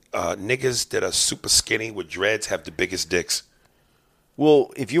said, niggas that are super skinny with dreads have the biggest dicks.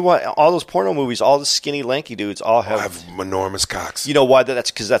 Well, if you want all those porno movies, all the skinny, lanky dudes all have enormous cocks. You know why? That's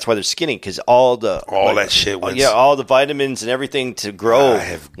because that's why they're skinny. Because all that shit went. Yeah, all the vitamins and everything to grow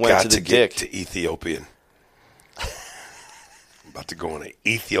went to the dick. Get to Ethiopian. I'm about to go on an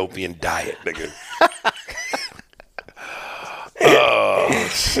Ethiopian diet, nigga. Oh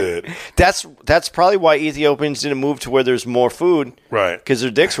shit! That's probably why Ethiopians didn't move to where there's more food, right? Because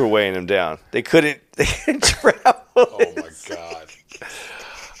their dicks were weighing them down. They couldn't travel. Oh my god!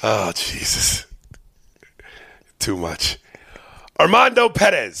 Oh Jesus! Too much. Armando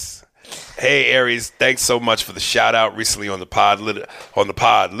Perez. Hey Aries, thanks so much for the shout out recently on the pod.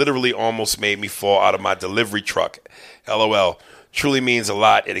 Literally almost made me fall out of my delivery truck. LOL. Truly means a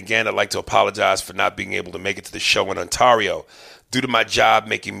lot. And again, I'd like to apologize for not being able to make it to the show in Ontario due to my job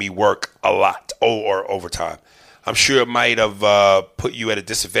making me work a lot or overtime. I'm sure it might have put you at a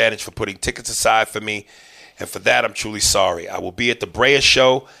disadvantage for putting tickets aside for me. And for that, I'm truly sorry. I will be at the Brea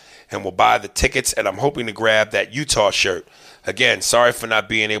show and will buy the tickets. And I'm hoping to grab that Utah shirt. Again, sorry for not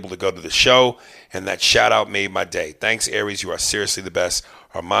being able to go to the show. And that shout out made my day. Thanks, Aries. You are seriously the best.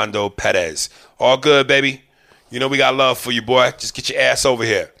 Armando Perez. All good, baby. You know we got love for you, boy. Just get your ass over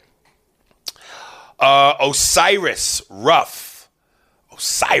here. Osiris Ruff.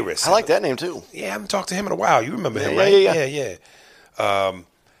 Osiris. I like that name, too. Yeah, I haven't talked to him in a while. You remember him, right? Yeah.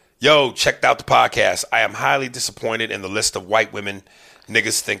 Yo, checked out the podcast. I am highly disappointed in the list of white women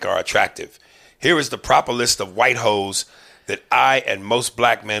niggas think are attractive. Here is the proper list of white hoes that I and most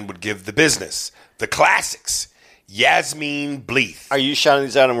black men would give the business. The classics. Yasmin Bleeth. Are you shouting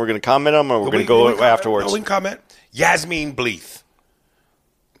these out and we're going to comment on them, or we're going to go afterwards? No, we can comment. Yasmin Bleeth.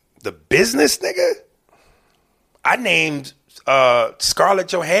 The business, nigga? I named Scarlett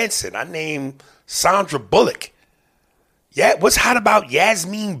Johansson. I named Sandra Bullock. Yeah, what's hot about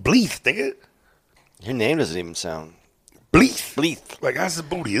Yasmin Bleeth, nigga? Your name doesn't even sound... Bleeth. Bleeth. Like, that's the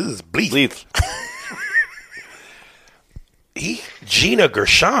booty. This is Bleeth. Bleeth. Gina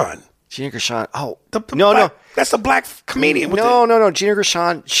Gershon. Gina Gershon. Oh, no. That's a black comedian. No. Gina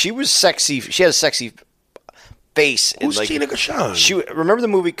Gershon. She was sexy. She had a sexy face. Who's Gina Gershon? Remember the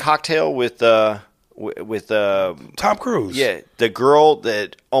movie Cocktail with Tom Cruise? Yeah, the girl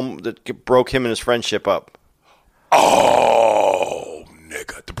that broke him and his friendship up. Oh,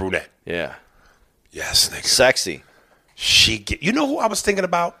 nigga, the brunette. Yeah. Yes, nigga. Sexy. You know who I was thinking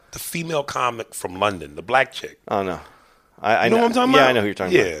about? The female comic from London, the black chick. Oh no, I know what I'm talking about. Yeah, I know who you're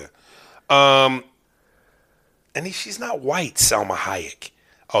talking about. And she's not white, Selma Hayek.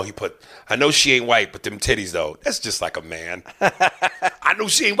 Oh, I know she ain't white, but them titties, though, that's just like a man. I know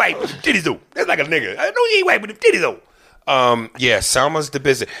she ain't white, but them titties, though. That's like a nigga. I know she ain't white, but them titties, though. Yeah, Selma's the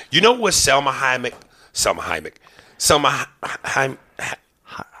business. You know what Selma Hayek.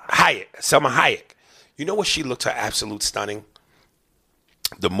 You know what she looked her absolute stunning?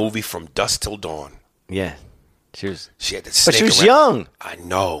 The movie From Dusk Till Dawn. Yeah. She had that snake. But she was young. I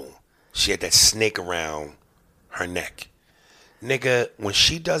know. She had that snake around her neck. Nigga, when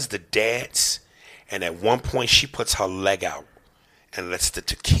she does the dance, and at one point she puts her leg out and lets the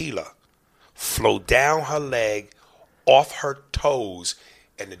tequila flow down her leg, off her toes,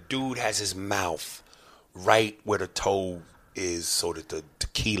 and the dude has his mouth right where the toe is so that the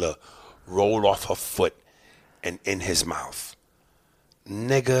tequila roll off her foot and in his mouth.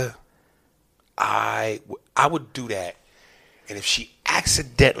 Nigga, I would do that. And if she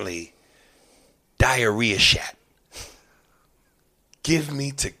accidentally diarrhea shat, give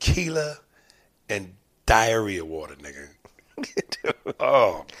me tequila and diarrhea water, nigga.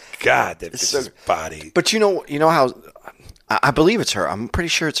 Oh, God, that bitch's body. But you know how I believe it's her. I'm pretty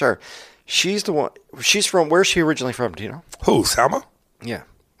sure it's her. She's the one. She's from, where's she originally from? Do you know? Who, Salma? Yeah.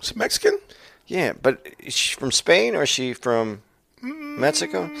 Is she Mexican? Yeah, but is she from Spain or is she from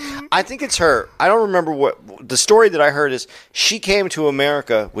Mexico? I think it's her. I don't remember what the story that I heard is. She came to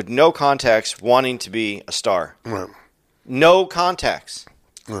America with no contacts, wanting to be a star. Right. No contacts.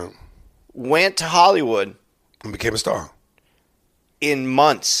 Right. Went to Hollywood And became a star. in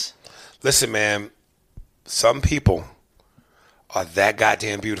months. Listen, man, some people are that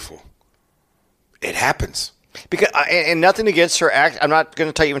goddamn beautiful. It happens. Because and nothing against her act. I'm not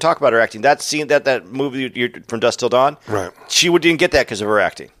going to even talk about her acting. That scene, that movie you're, from Dusk Till Dawn. Right. She didn't get that because of her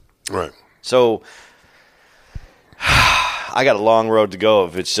acting. Right. So I got a long road to go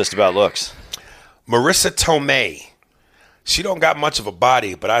if it's just about looks. Marissa Tomei. She don't got much of a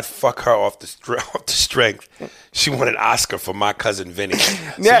body, but I'd fuck her off the strength. She won an Oscar for My Cousin Vinny.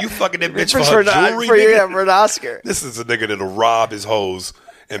 So you fucking that bitch for her jewelry, nigga? For an Oscar. This is a nigga that'll rob his hoes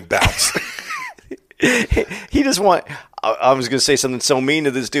and bounce. He just want. I was going to say something so mean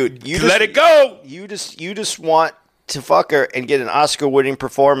to this dude. You Let it go. You just want to fuck her and get an Oscar-winning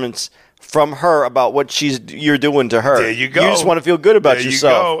performance from her about what you're doing to her. There you go. You just want to feel good about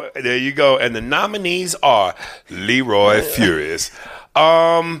yourself. There you go. And the nominees are Leroy Furious,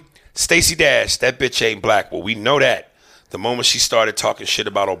 Stacey Dash. That bitch ain't black. Well, we know that. The moment she started talking shit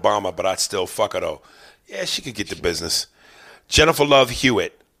about Obama, but I'd still fuck her though. Yeah, she could get the business. Jennifer Love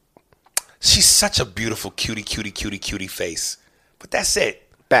Hewitt. She's such a beautiful cutie face. But that's it.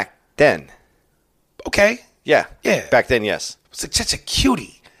 Back then. Okay. Yeah. Yeah. Back then, yes. It's like such a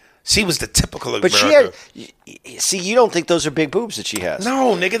cutie. She was the typical But America. she had. See, you don't think those are big boobs that she has?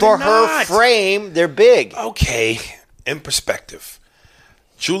 No, nigga, For they're her not. frame, they're big. Okay. In perspective.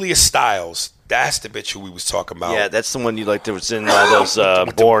 Julia Stiles. That's the bitch who we was talking about. Yeah, that's the one you like that was in those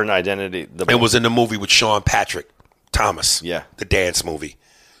Born Identity. It was in the movie with Sean Patrick Thomas. Yeah. The dance movie.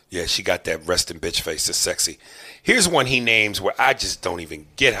 Yeah, she got that resting bitch face. It's sexy. Here's one he names where I just don't even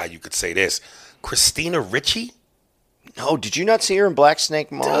get how you could say this. Christina Ricci? Oh, did you not see her in Black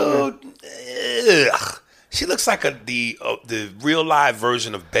Snake Moan? Dude, ugh. She looks like the real live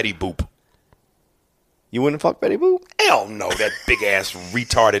version of Betty Boop. You wouldn't fuck Betty Boop? Hell no, that big ass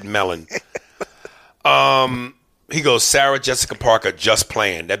retarded melon. He goes, Sarah Jessica Parker, just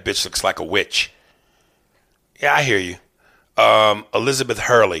playing. That bitch looks like a witch. Yeah, I hear you. Elizabeth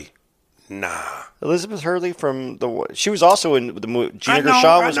Hurley. Nah. Elizabeth Hurley from she was also in the movie. Gina know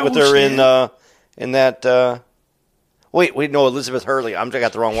Gershon was with who her she in that. Wait, no, Elizabeth Hurley. I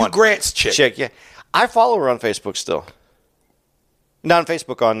got the wrong Hugh one. Grant's chick. Yeah. I follow her on Facebook still. Not on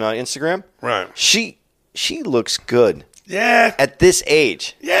Facebook, on Instagram. Right. She looks good. Yeah. At this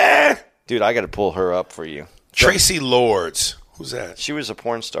age. Yeah. Dude, I got to pull her up for you. Tracy Lords. Who's that? She was a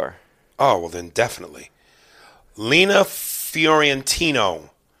porn star. Oh, well then definitely. Lena Fiorentino.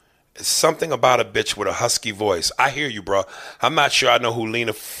 It's something about a bitch with a husky voice. I hear you, bro. I'm not sure I know who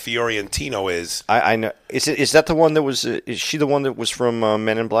Lena Fiorentino is. I know. Is that the one that was? Is she the one that was from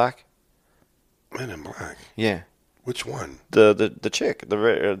Men in Black? Men in Black? Yeah. Which one? The chick,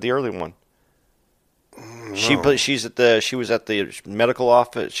 the early one. No. She was at the medical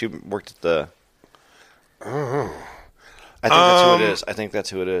office. She worked at the. Oh. I think that's who it is. I think that's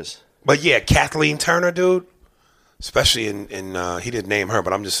who it is. But yeah, Kathleen Turner, dude. Especially in he didn't name her,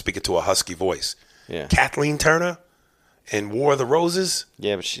 but I'm just speaking to a husky voice. Yeah. Kathleen Turner in War of the Roses.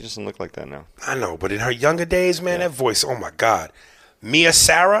 Yeah, but she doesn't look like that now. I know, but in her younger days, man, that voice, oh my God. Mia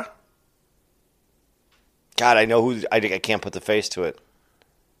Sara. God, I know who. I can't put the face to it.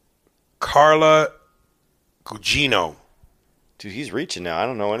 Carla Gugino. Dude, he's reaching now. I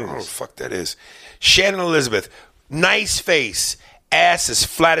don't know any of Oh, this. fuck that is. Shannon Elizabeth. Nice face. Ass as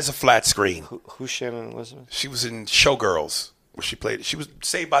flat as a flat screen. Who's Shannon Elizabeth? She was in Showgirls, where she played. She was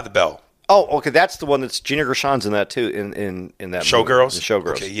Saved by the Bell. Oh, okay. That's the one that's Gina Gershon's in that too. In that Showgirls? movie.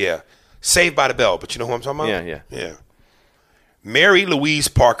 Showgirls. Okay, yeah. Saved by the Bell, but you know who I'm talking about? Yeah. Mary Louise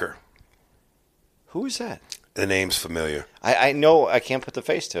Parker. Who is that? The name's familiar. I know. I can't put the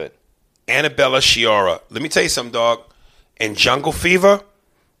face to it. Annabella Sciorra. Let me tell you something, dog. In Jungle Fever,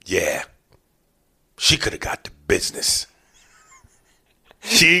 yeah. She could have got the business.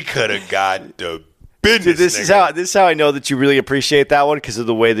 She could have got the business. Dude, this is how I know that you really appreciate that one because of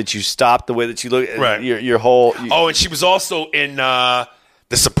the way that you stopped, the way that you look, Right. Your whole. Oh, and she was also in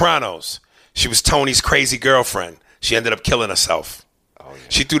The Sopranos. She was Tony's crazy girlfriend. She ended up killing herself. Oh, yeah.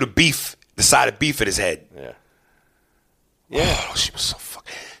 She threw the side of beef at his head. Yeah. Yeah. Oh, she was so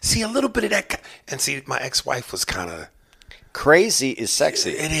fucking. See, a little bit of that. And see, my ex-wife was kind of. Crazy is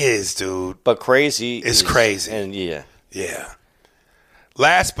sexy. It is, dude. But crazy is crazy. And yeah. Yeah.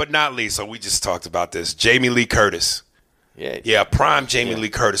 Last but not least, so we just talked about this, Jamie Lee Curtis. Yeah, prime Jamie Lee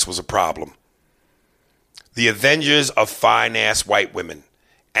Curtis was a problem. The Avengers of fine-ass white women.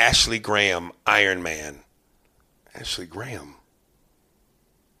 Ashley Graham, Iron Man. Ashley Graham.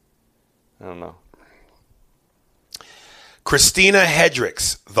 I don't know. Christina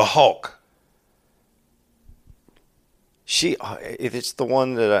Hendricks, the Hulk. If it's the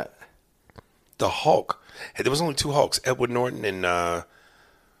one that The Hulk. Hey, there was only 2 Hulks, Edward Norton and the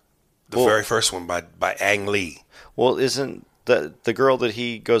very first one by Ang Lee. Well, isn't the girl that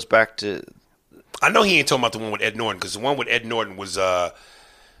he goes back to? I know he ain't talking about the one with Ed Norton, because the one with Ed Norton was the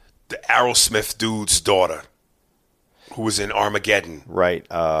Aerosmith dude's daughter, who was in Armageddon. Right.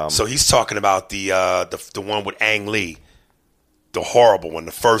 So he's talking about the one with Ang Lee, the horrible one,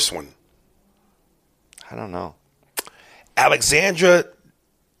 the first one. I don't know. Alexandra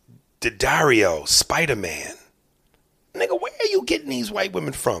Daddario, Spider-Man. Nigga, where are you getting these white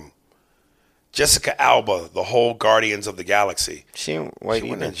women from? Jessica Alba, the whole Guardians of the Galaxy. She ain't white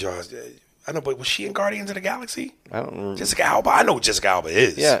either. I know, but was she in Guardians of the Galaxy? I don't remember. Jessica Alba? I know who Jessica Alba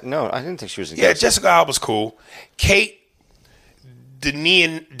is. Yeah, no, I didn't think she was in Galaxy. Jessica Alba's cool. Kate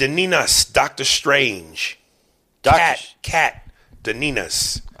Deninas, Doctor Strange. Kat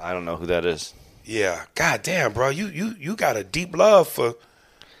Deninas. I don't know who that is. Yeah. God damn, bro. You got a deep love for...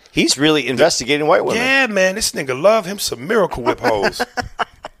 He's really investigating white women. Yeah, man. This nigga love him some Miracle Whip hoes.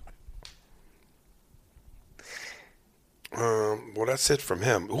 Well, that's it from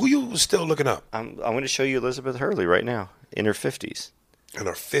him. Who you still looking up? I'm going to show you Elizabeth Hurley right now, in her 50s. In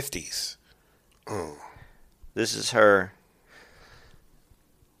her 50s. Oh. This is her.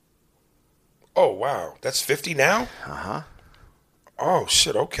 Oh, wow. That's 50 now? Uh-huh. Oh,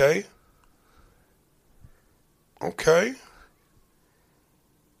 shit. Okay. Okay.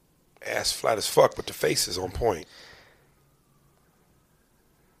 Ass flat as fuck, but the face is on point.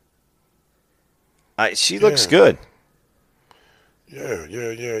 She looks good. Yeah.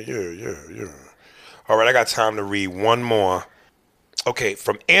 All right, I got time to read one more. Okay,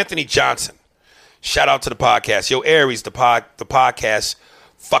 from Anthony Johnson. Shout out to the podcast. Yo, Aries, the podcast,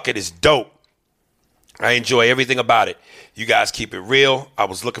 fuck it, is dope. I enjoy everything about it. You guys keep it real. I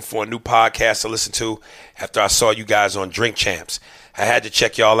was looking for a new podcast to listen to after I saw you guys on Drink Champs. I had to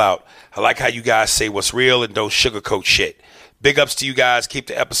check y'all out. I like how you guys say what's real and don't sugarcoat shit. Big ups to you guys. Keep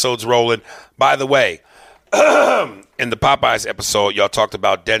the episodes rolling. By the way, in the Popeyes episode, y'all talked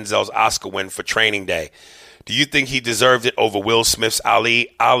about Denzel's Oscar win for Training Day. Do you think he deserved it over Will Smith's Ali?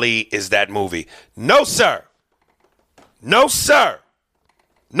 Ali is that movie. No, sir. No, sir.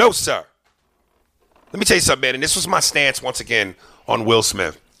 No, sir. Let me tell you something, man, and this was my stance once again on Will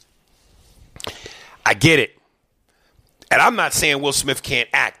Smith. I get it. And I'm not saying Will Smith can't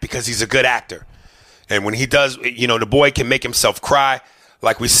act, because he's a good actor. And when he does, the boy can make himself cry.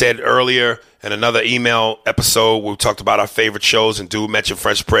 Like we said earlier in another email episode where we talked about our favorite shows and dude mentioned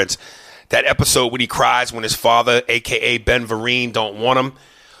Fresh Prince. That episode when he cries when his father, a.k.a. Ben Vereen, don't want him.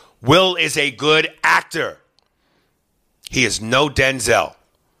 Will is a good actor. He is no Denzel.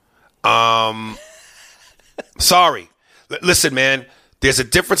 Sorry. Listen, man, there's a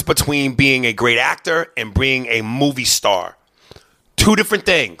difference between being a great actor and being a movie star. Two different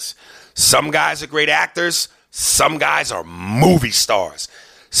things. Some guys are great actors. Some guys are movie stars.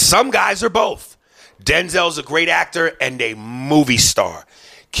 Some guys are both. Denzel's a great actor and a movie star.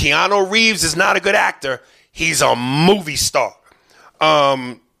 Keanu Reeves is not a good actor. He's a movie star.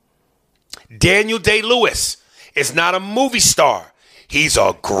 Daniel Day-Lewis is not a movie star. He's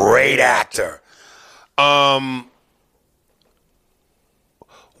a great actor.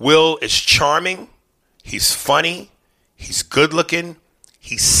 Will is charming. He's funny. He's good looking.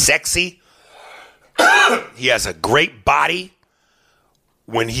 He's sexy. He has a great body.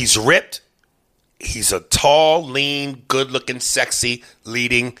 When he's ripped, he's a tall, lean, good-looking, sexy,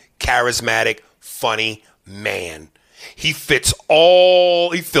 leading, charismatic, funny man. He fills all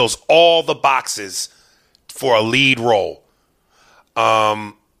the boxes for a lead role.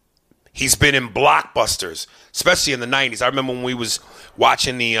 He's been in blockbusters, especially in the 90s. I remember when we was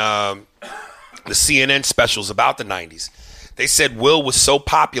watching the CNN specials about the 90s. They said Will was so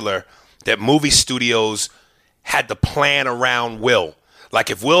popular that movie studios had to plan around Will. Like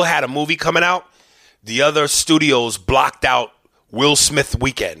if Will had a movie coming out, the other studios blocked out Will Smith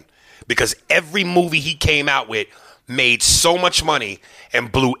weekend because every movie he came out with made so much money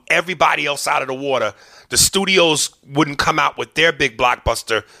and blew everybody else out of the water, the studios wouldn't come out with their big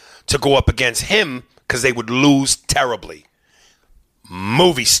blockbuster to go up against him because they would lose terribly.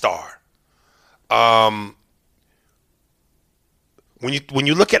 Movie star. When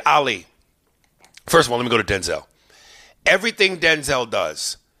you look at Ali, first of all, let me go to Denzel. Everything Denzel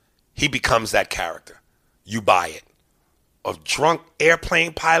does, he becomes that character. You buy it. A drunk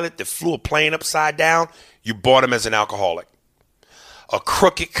airplane pilot that flew a plane upside down, you bought him as an alcoholic. A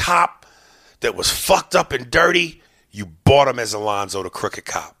crooked cop that was fucked up and dirty, you bought him as Alonzo the crooked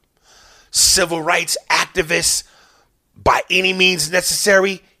cop. Civil rights activist, by any means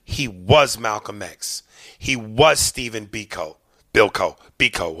necessary, he was Malcolm X. He was Stephen Biko,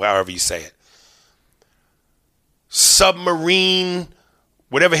 however you say it. Submarine,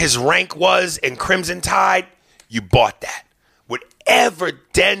 whatever his rank was in Crimson Tide, you bought that. Whatever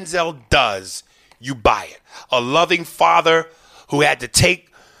Denzel does, you buy it. A loving father who had to take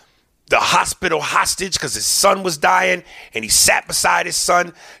the hospital hostage because his son was dying, and he sat beside his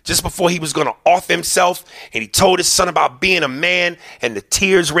son just before he was going to off himself, and he told his son about being a man, and the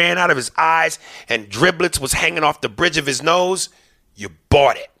tears ran out of his eyes, and driblets was hanging off the bridge of his nose. You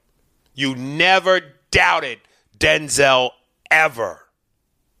bought it. You never doubted Denzel ever.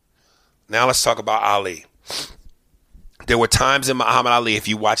 Now let's talk about Ali. There were times in Muhammad Ali, if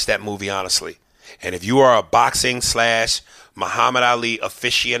you watch that movie honestly, and if you are a boxing / Muhammad Ali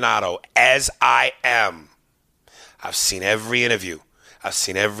aficionado, as I am, I've seen every interview. I've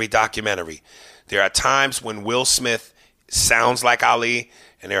seen every documentary. There are times when Will Smith sounds like Ali,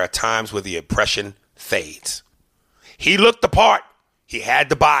 and there are times where the impression fades. He looked the part. He had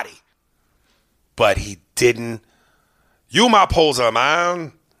the body. But he didn't. You my poser,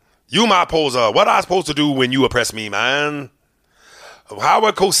 man. You my poser. What I supposed to do when you oppress me, man?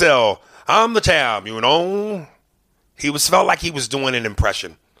 Howard Cosell. I'm the champ, you know. He felt like he was doing an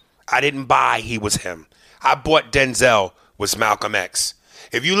impression. I didn't buy he was him. I bought Denzel was Malcolm X.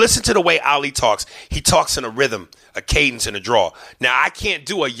 If you listen to the way Ali talks, he talks in a rhythm, a cadence, and a draw. Now, I can't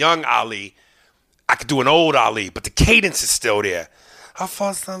do a young Ali. I could do an old Ali, but the cadence is still there. I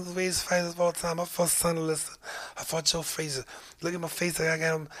fought some of the greatest fighters of all time. I fought Sonny Liston. I fought Joe Frazier. Look at my face. I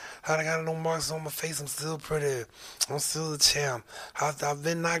got no marks on my face. I'm still pretty. I'm still the champ. I've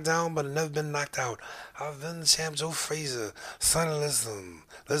been knocked down, but I've never been knocked out. I've been the champ. Joe Frazier. Sonny Liston.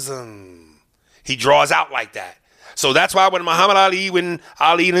 Listen. He draws out like that. So that's why when Muhammad Ali,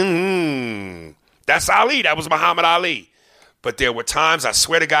 that's Ali. That was Muhammad Ali. But there were times, I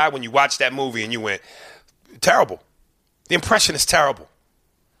swear to God, when you watched that movie and you went, terrible. The impression is terrible.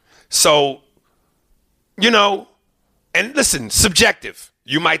 So, and listen, subjective.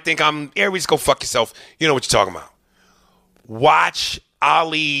 You might think I'm Aries, go fuck yourself. You know what you're talking about. Watch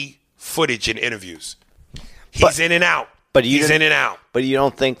Ali footage and interviews. He's in and out. He's in and out. But you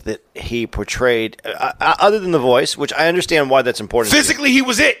don't think that he portrayed, other than the voice, which I understand why that's important. Physically, he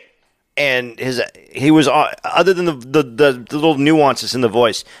was it. And he was, other than the little nuances in the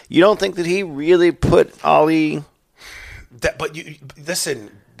voice, you don't think that he really put Ali...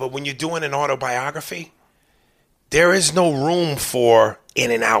 But when you're doing an autobiography, there is no room for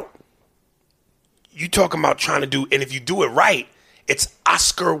in and out. You talking about trying to do, and if you do it right, it's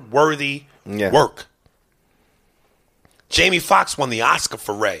Oscar-worthy work. Jamie Foxx won the Oscar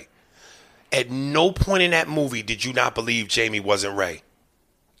for Ray. At no point in that movie did you not believe Jamie wasn't Ray.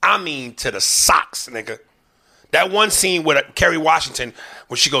 I mean, to the socks, nigga. That one scene with Kerry Washington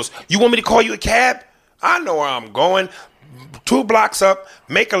where she goes, "You want me to call you a cab? I know where I'm going. 2 blocks up,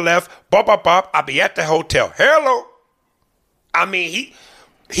 make a left, bop, bop, bop. I'll be at the hotel. Hello." I mean,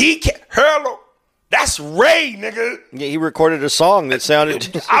 he can't, hello. That's Ray, nigga. Yeah, he recorded a song that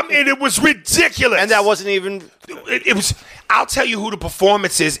sounded... I mean, it was ridiculous. And that wasn't even... It was... I'll tell you who the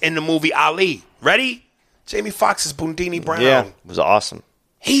performance is in the movie Ali. Ready? Jamie Foxx is Boondini Brown. Yeah, it was awesome.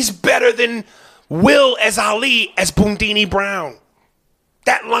 He's better than Will as Ali as Boondini Brown.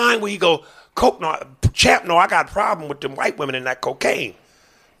 That line where you go, champ, no, I got a problem with them white women and that cocaine.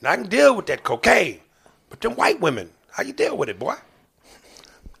 And I can deal with that cocaine. But them white women, how you deal with it, boy?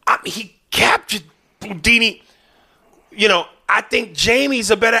 I mean, he captured Boondini. I think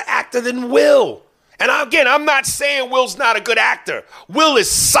Jamie's a better actor than Will. And again, I'm not saying Will's not a good actor. Will is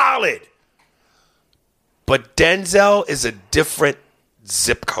solid. But Denzel is a different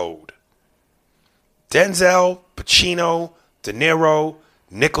zip code. Denzel, Pacino, De Niro,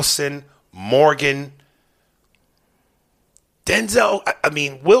 Nicholson, Morgan. Denzel,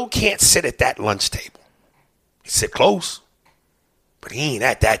 Will can't sit at that lunch table. He sit close, but he ain't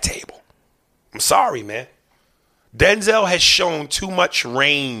at that table. I'm sorry, man. Denzel has shown too much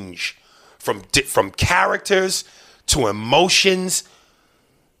range from characters to emotions.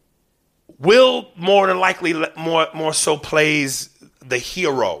 Will more than likely more so plays the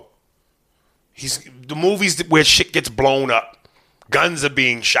hero. He's the movies where shit gets blown up, guns are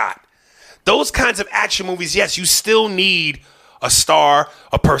being shot. Those kinds of action movies, yes, you still need a star,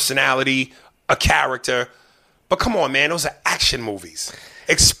 a personality, a character. But come on, man, those are action movies.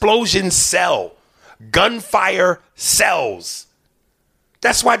 Explosions sell. Gunfire sells.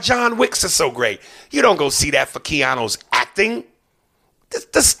 That's why John Wicks are so great. You don't go see that for Keanu's acting.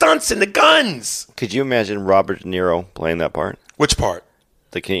 The stunts and the guns. Could you imagine Robert De Niro playing that part? Which part?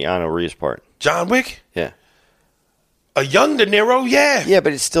 The Keanu Reeves part. John Wick? Yeah. A young De Niro? Yeah. Yeah,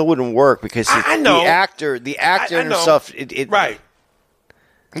 but it still wouldn't work because I know. the actor I and know. stuff. Right.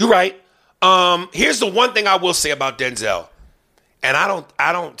 You're right. Here's the one thing I will say about Denzel, and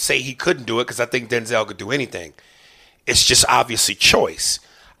I don't say he couldn't do it because I think Denzel could do anything. It's just obviously choice.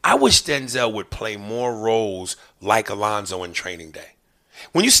 I wish Denzel would play more roles like Alonzo in Training Day.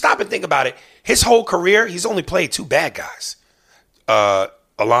 When you stop and think about it, his whole career, he's only played two bad guys.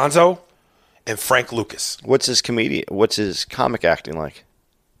 Alonzo and Frank Lucas. What's his comic acting like?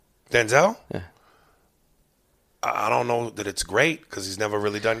 Denzel? Yeah. I don't know that it's great because he's never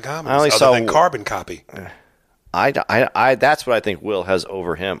really done comedies I only other saw than Carbon Copy. I that's what I think Will has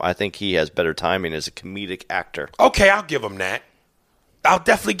over him. I think he has better timing as a comedic actor. Okay, I'll give him that. I'll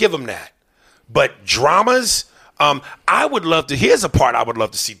definitely give him that. But dramas, I would love to. Here's a part I would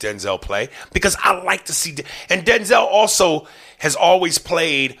love to see Denzel play because I like to see. And Denzel also has always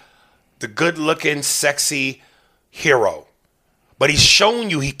played the good-looking, sexy hero. But he's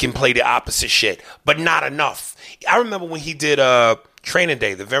shown you he can play the opposite shit, but not enough. I remember when he did Training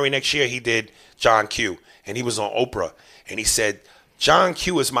Day, the very next year he did John Q, and he was on Oprah, and he said, John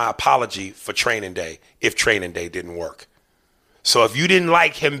Q is my apology for Training Day if Training Day didn't work. So if you didn't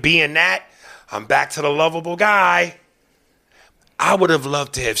like him being that, I'm back to the lovable guy. I would have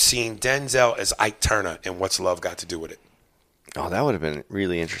loved to have seen Denzel as Ike Turner in What's Love Got to Do with It. Oh, that would have been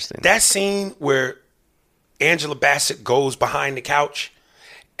really interesting. That scene where Angela Bassett goes behind the couch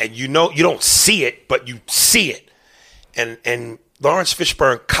and you don't see it, but you see it. And Lawrence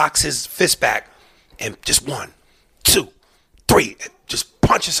Fishburne cocks his fist back and just 1, 2, 3, and just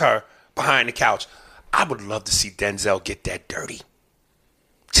punches her behind the couch. I would love to see Denzel get that dirty.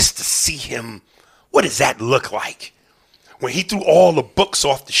 Just to see him, what does that look like? When he threw all the books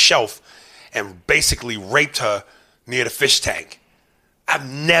off the shelf and basically raped her near the fish tank. I've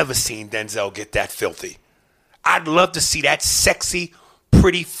never seen Denzel get that filthy. I'd love to see that sexy,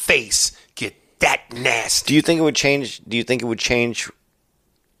 pretty face get that nasty. Do you think it would change? Do you think it would change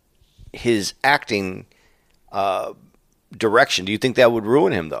his acting direction? Do you think that would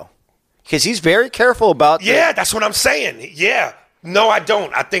ruin him though? Because he's very careful about. Yeah, that's what I'm saying. Yeah, no, I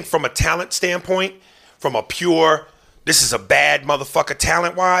don't. I think from a talent standpoint, from a pure, this is a bad motherfucker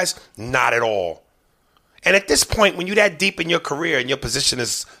talent-wise, not at all. And at this point, when you're that deep in your career and your position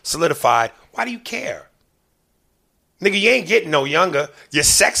is solidified, why do you care? Nigga, you ain't getting no younger. You're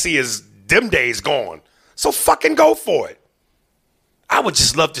sexy as them days gone. So fucking go for it. I would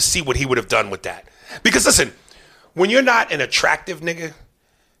just love to see what he would have done with that. Because listen, when you're not an attractive nigga,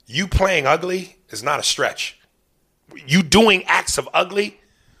 you playing ugly is not a stretch. You doing acts of ugly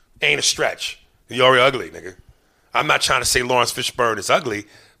ain't a stretch. You're already ugly, nigga. I'm not trying to say Lawrence Fishburne is ugly,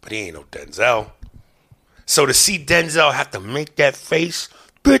 but he ain't no Denzel. So to see Denzel have to make that face,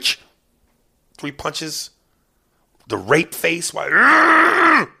 bitch, 3 punches, the rape face,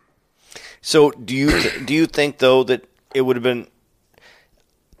 why? So do you think though that it would have been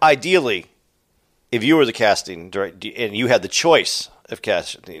ideally if you were the casting director and you had the choice of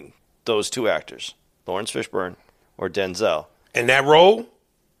casting those two actors, Lawrence Fishburne or Denzel, in that role,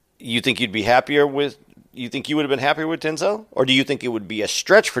 you think you'd be happier with? You think you would have been happier with Denzel, or do you think it would be a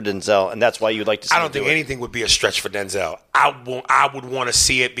stretch for Denzel, and that's why you'd like to see? I don't think anything would be a stretch for Denzel. I would want to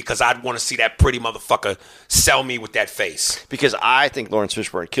see it because I'd want to see that pretty motherfucker sell me with that face. Because I think Lawrence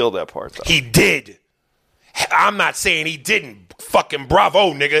Fishburne killed that part, though. He did. I'm not saying he didn't. Fucking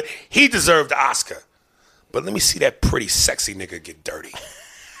bravo, nigga. He deserved the Oscar. But let me see that pretty sexy nigga get dirty.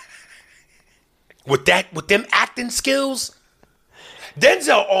 With them acting skills,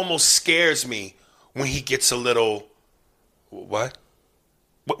 Denzel almost scares me when he gets a little, what?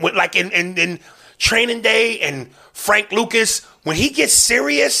 When, like in Training Day and Frank Lucas, when he gets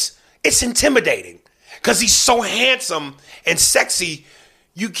serious, it's intimidating. Because he's so handsome and sexy,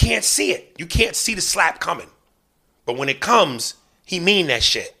 you can't see it. You can't see the slap coming. But when it comes, he mean that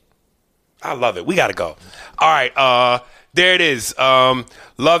shit. I love it. We got to go. All right, there it is.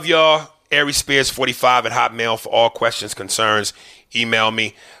 Love y'all. Aries Spears 45 at Hotmail for all questions, concerns. Email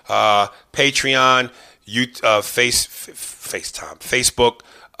me. Patreon, FaceTime, Facebook,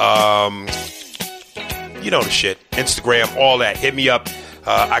 you know the shit, Instagram, all that. Hit me up.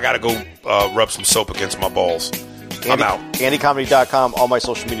 I got to go rub some soap against my balls. I'm out. AndyComedy.com. All my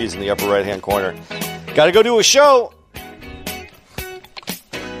social media is in the upper right-hand corner. Got to go do a show.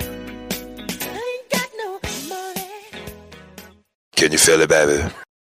 Can you feel it, baby?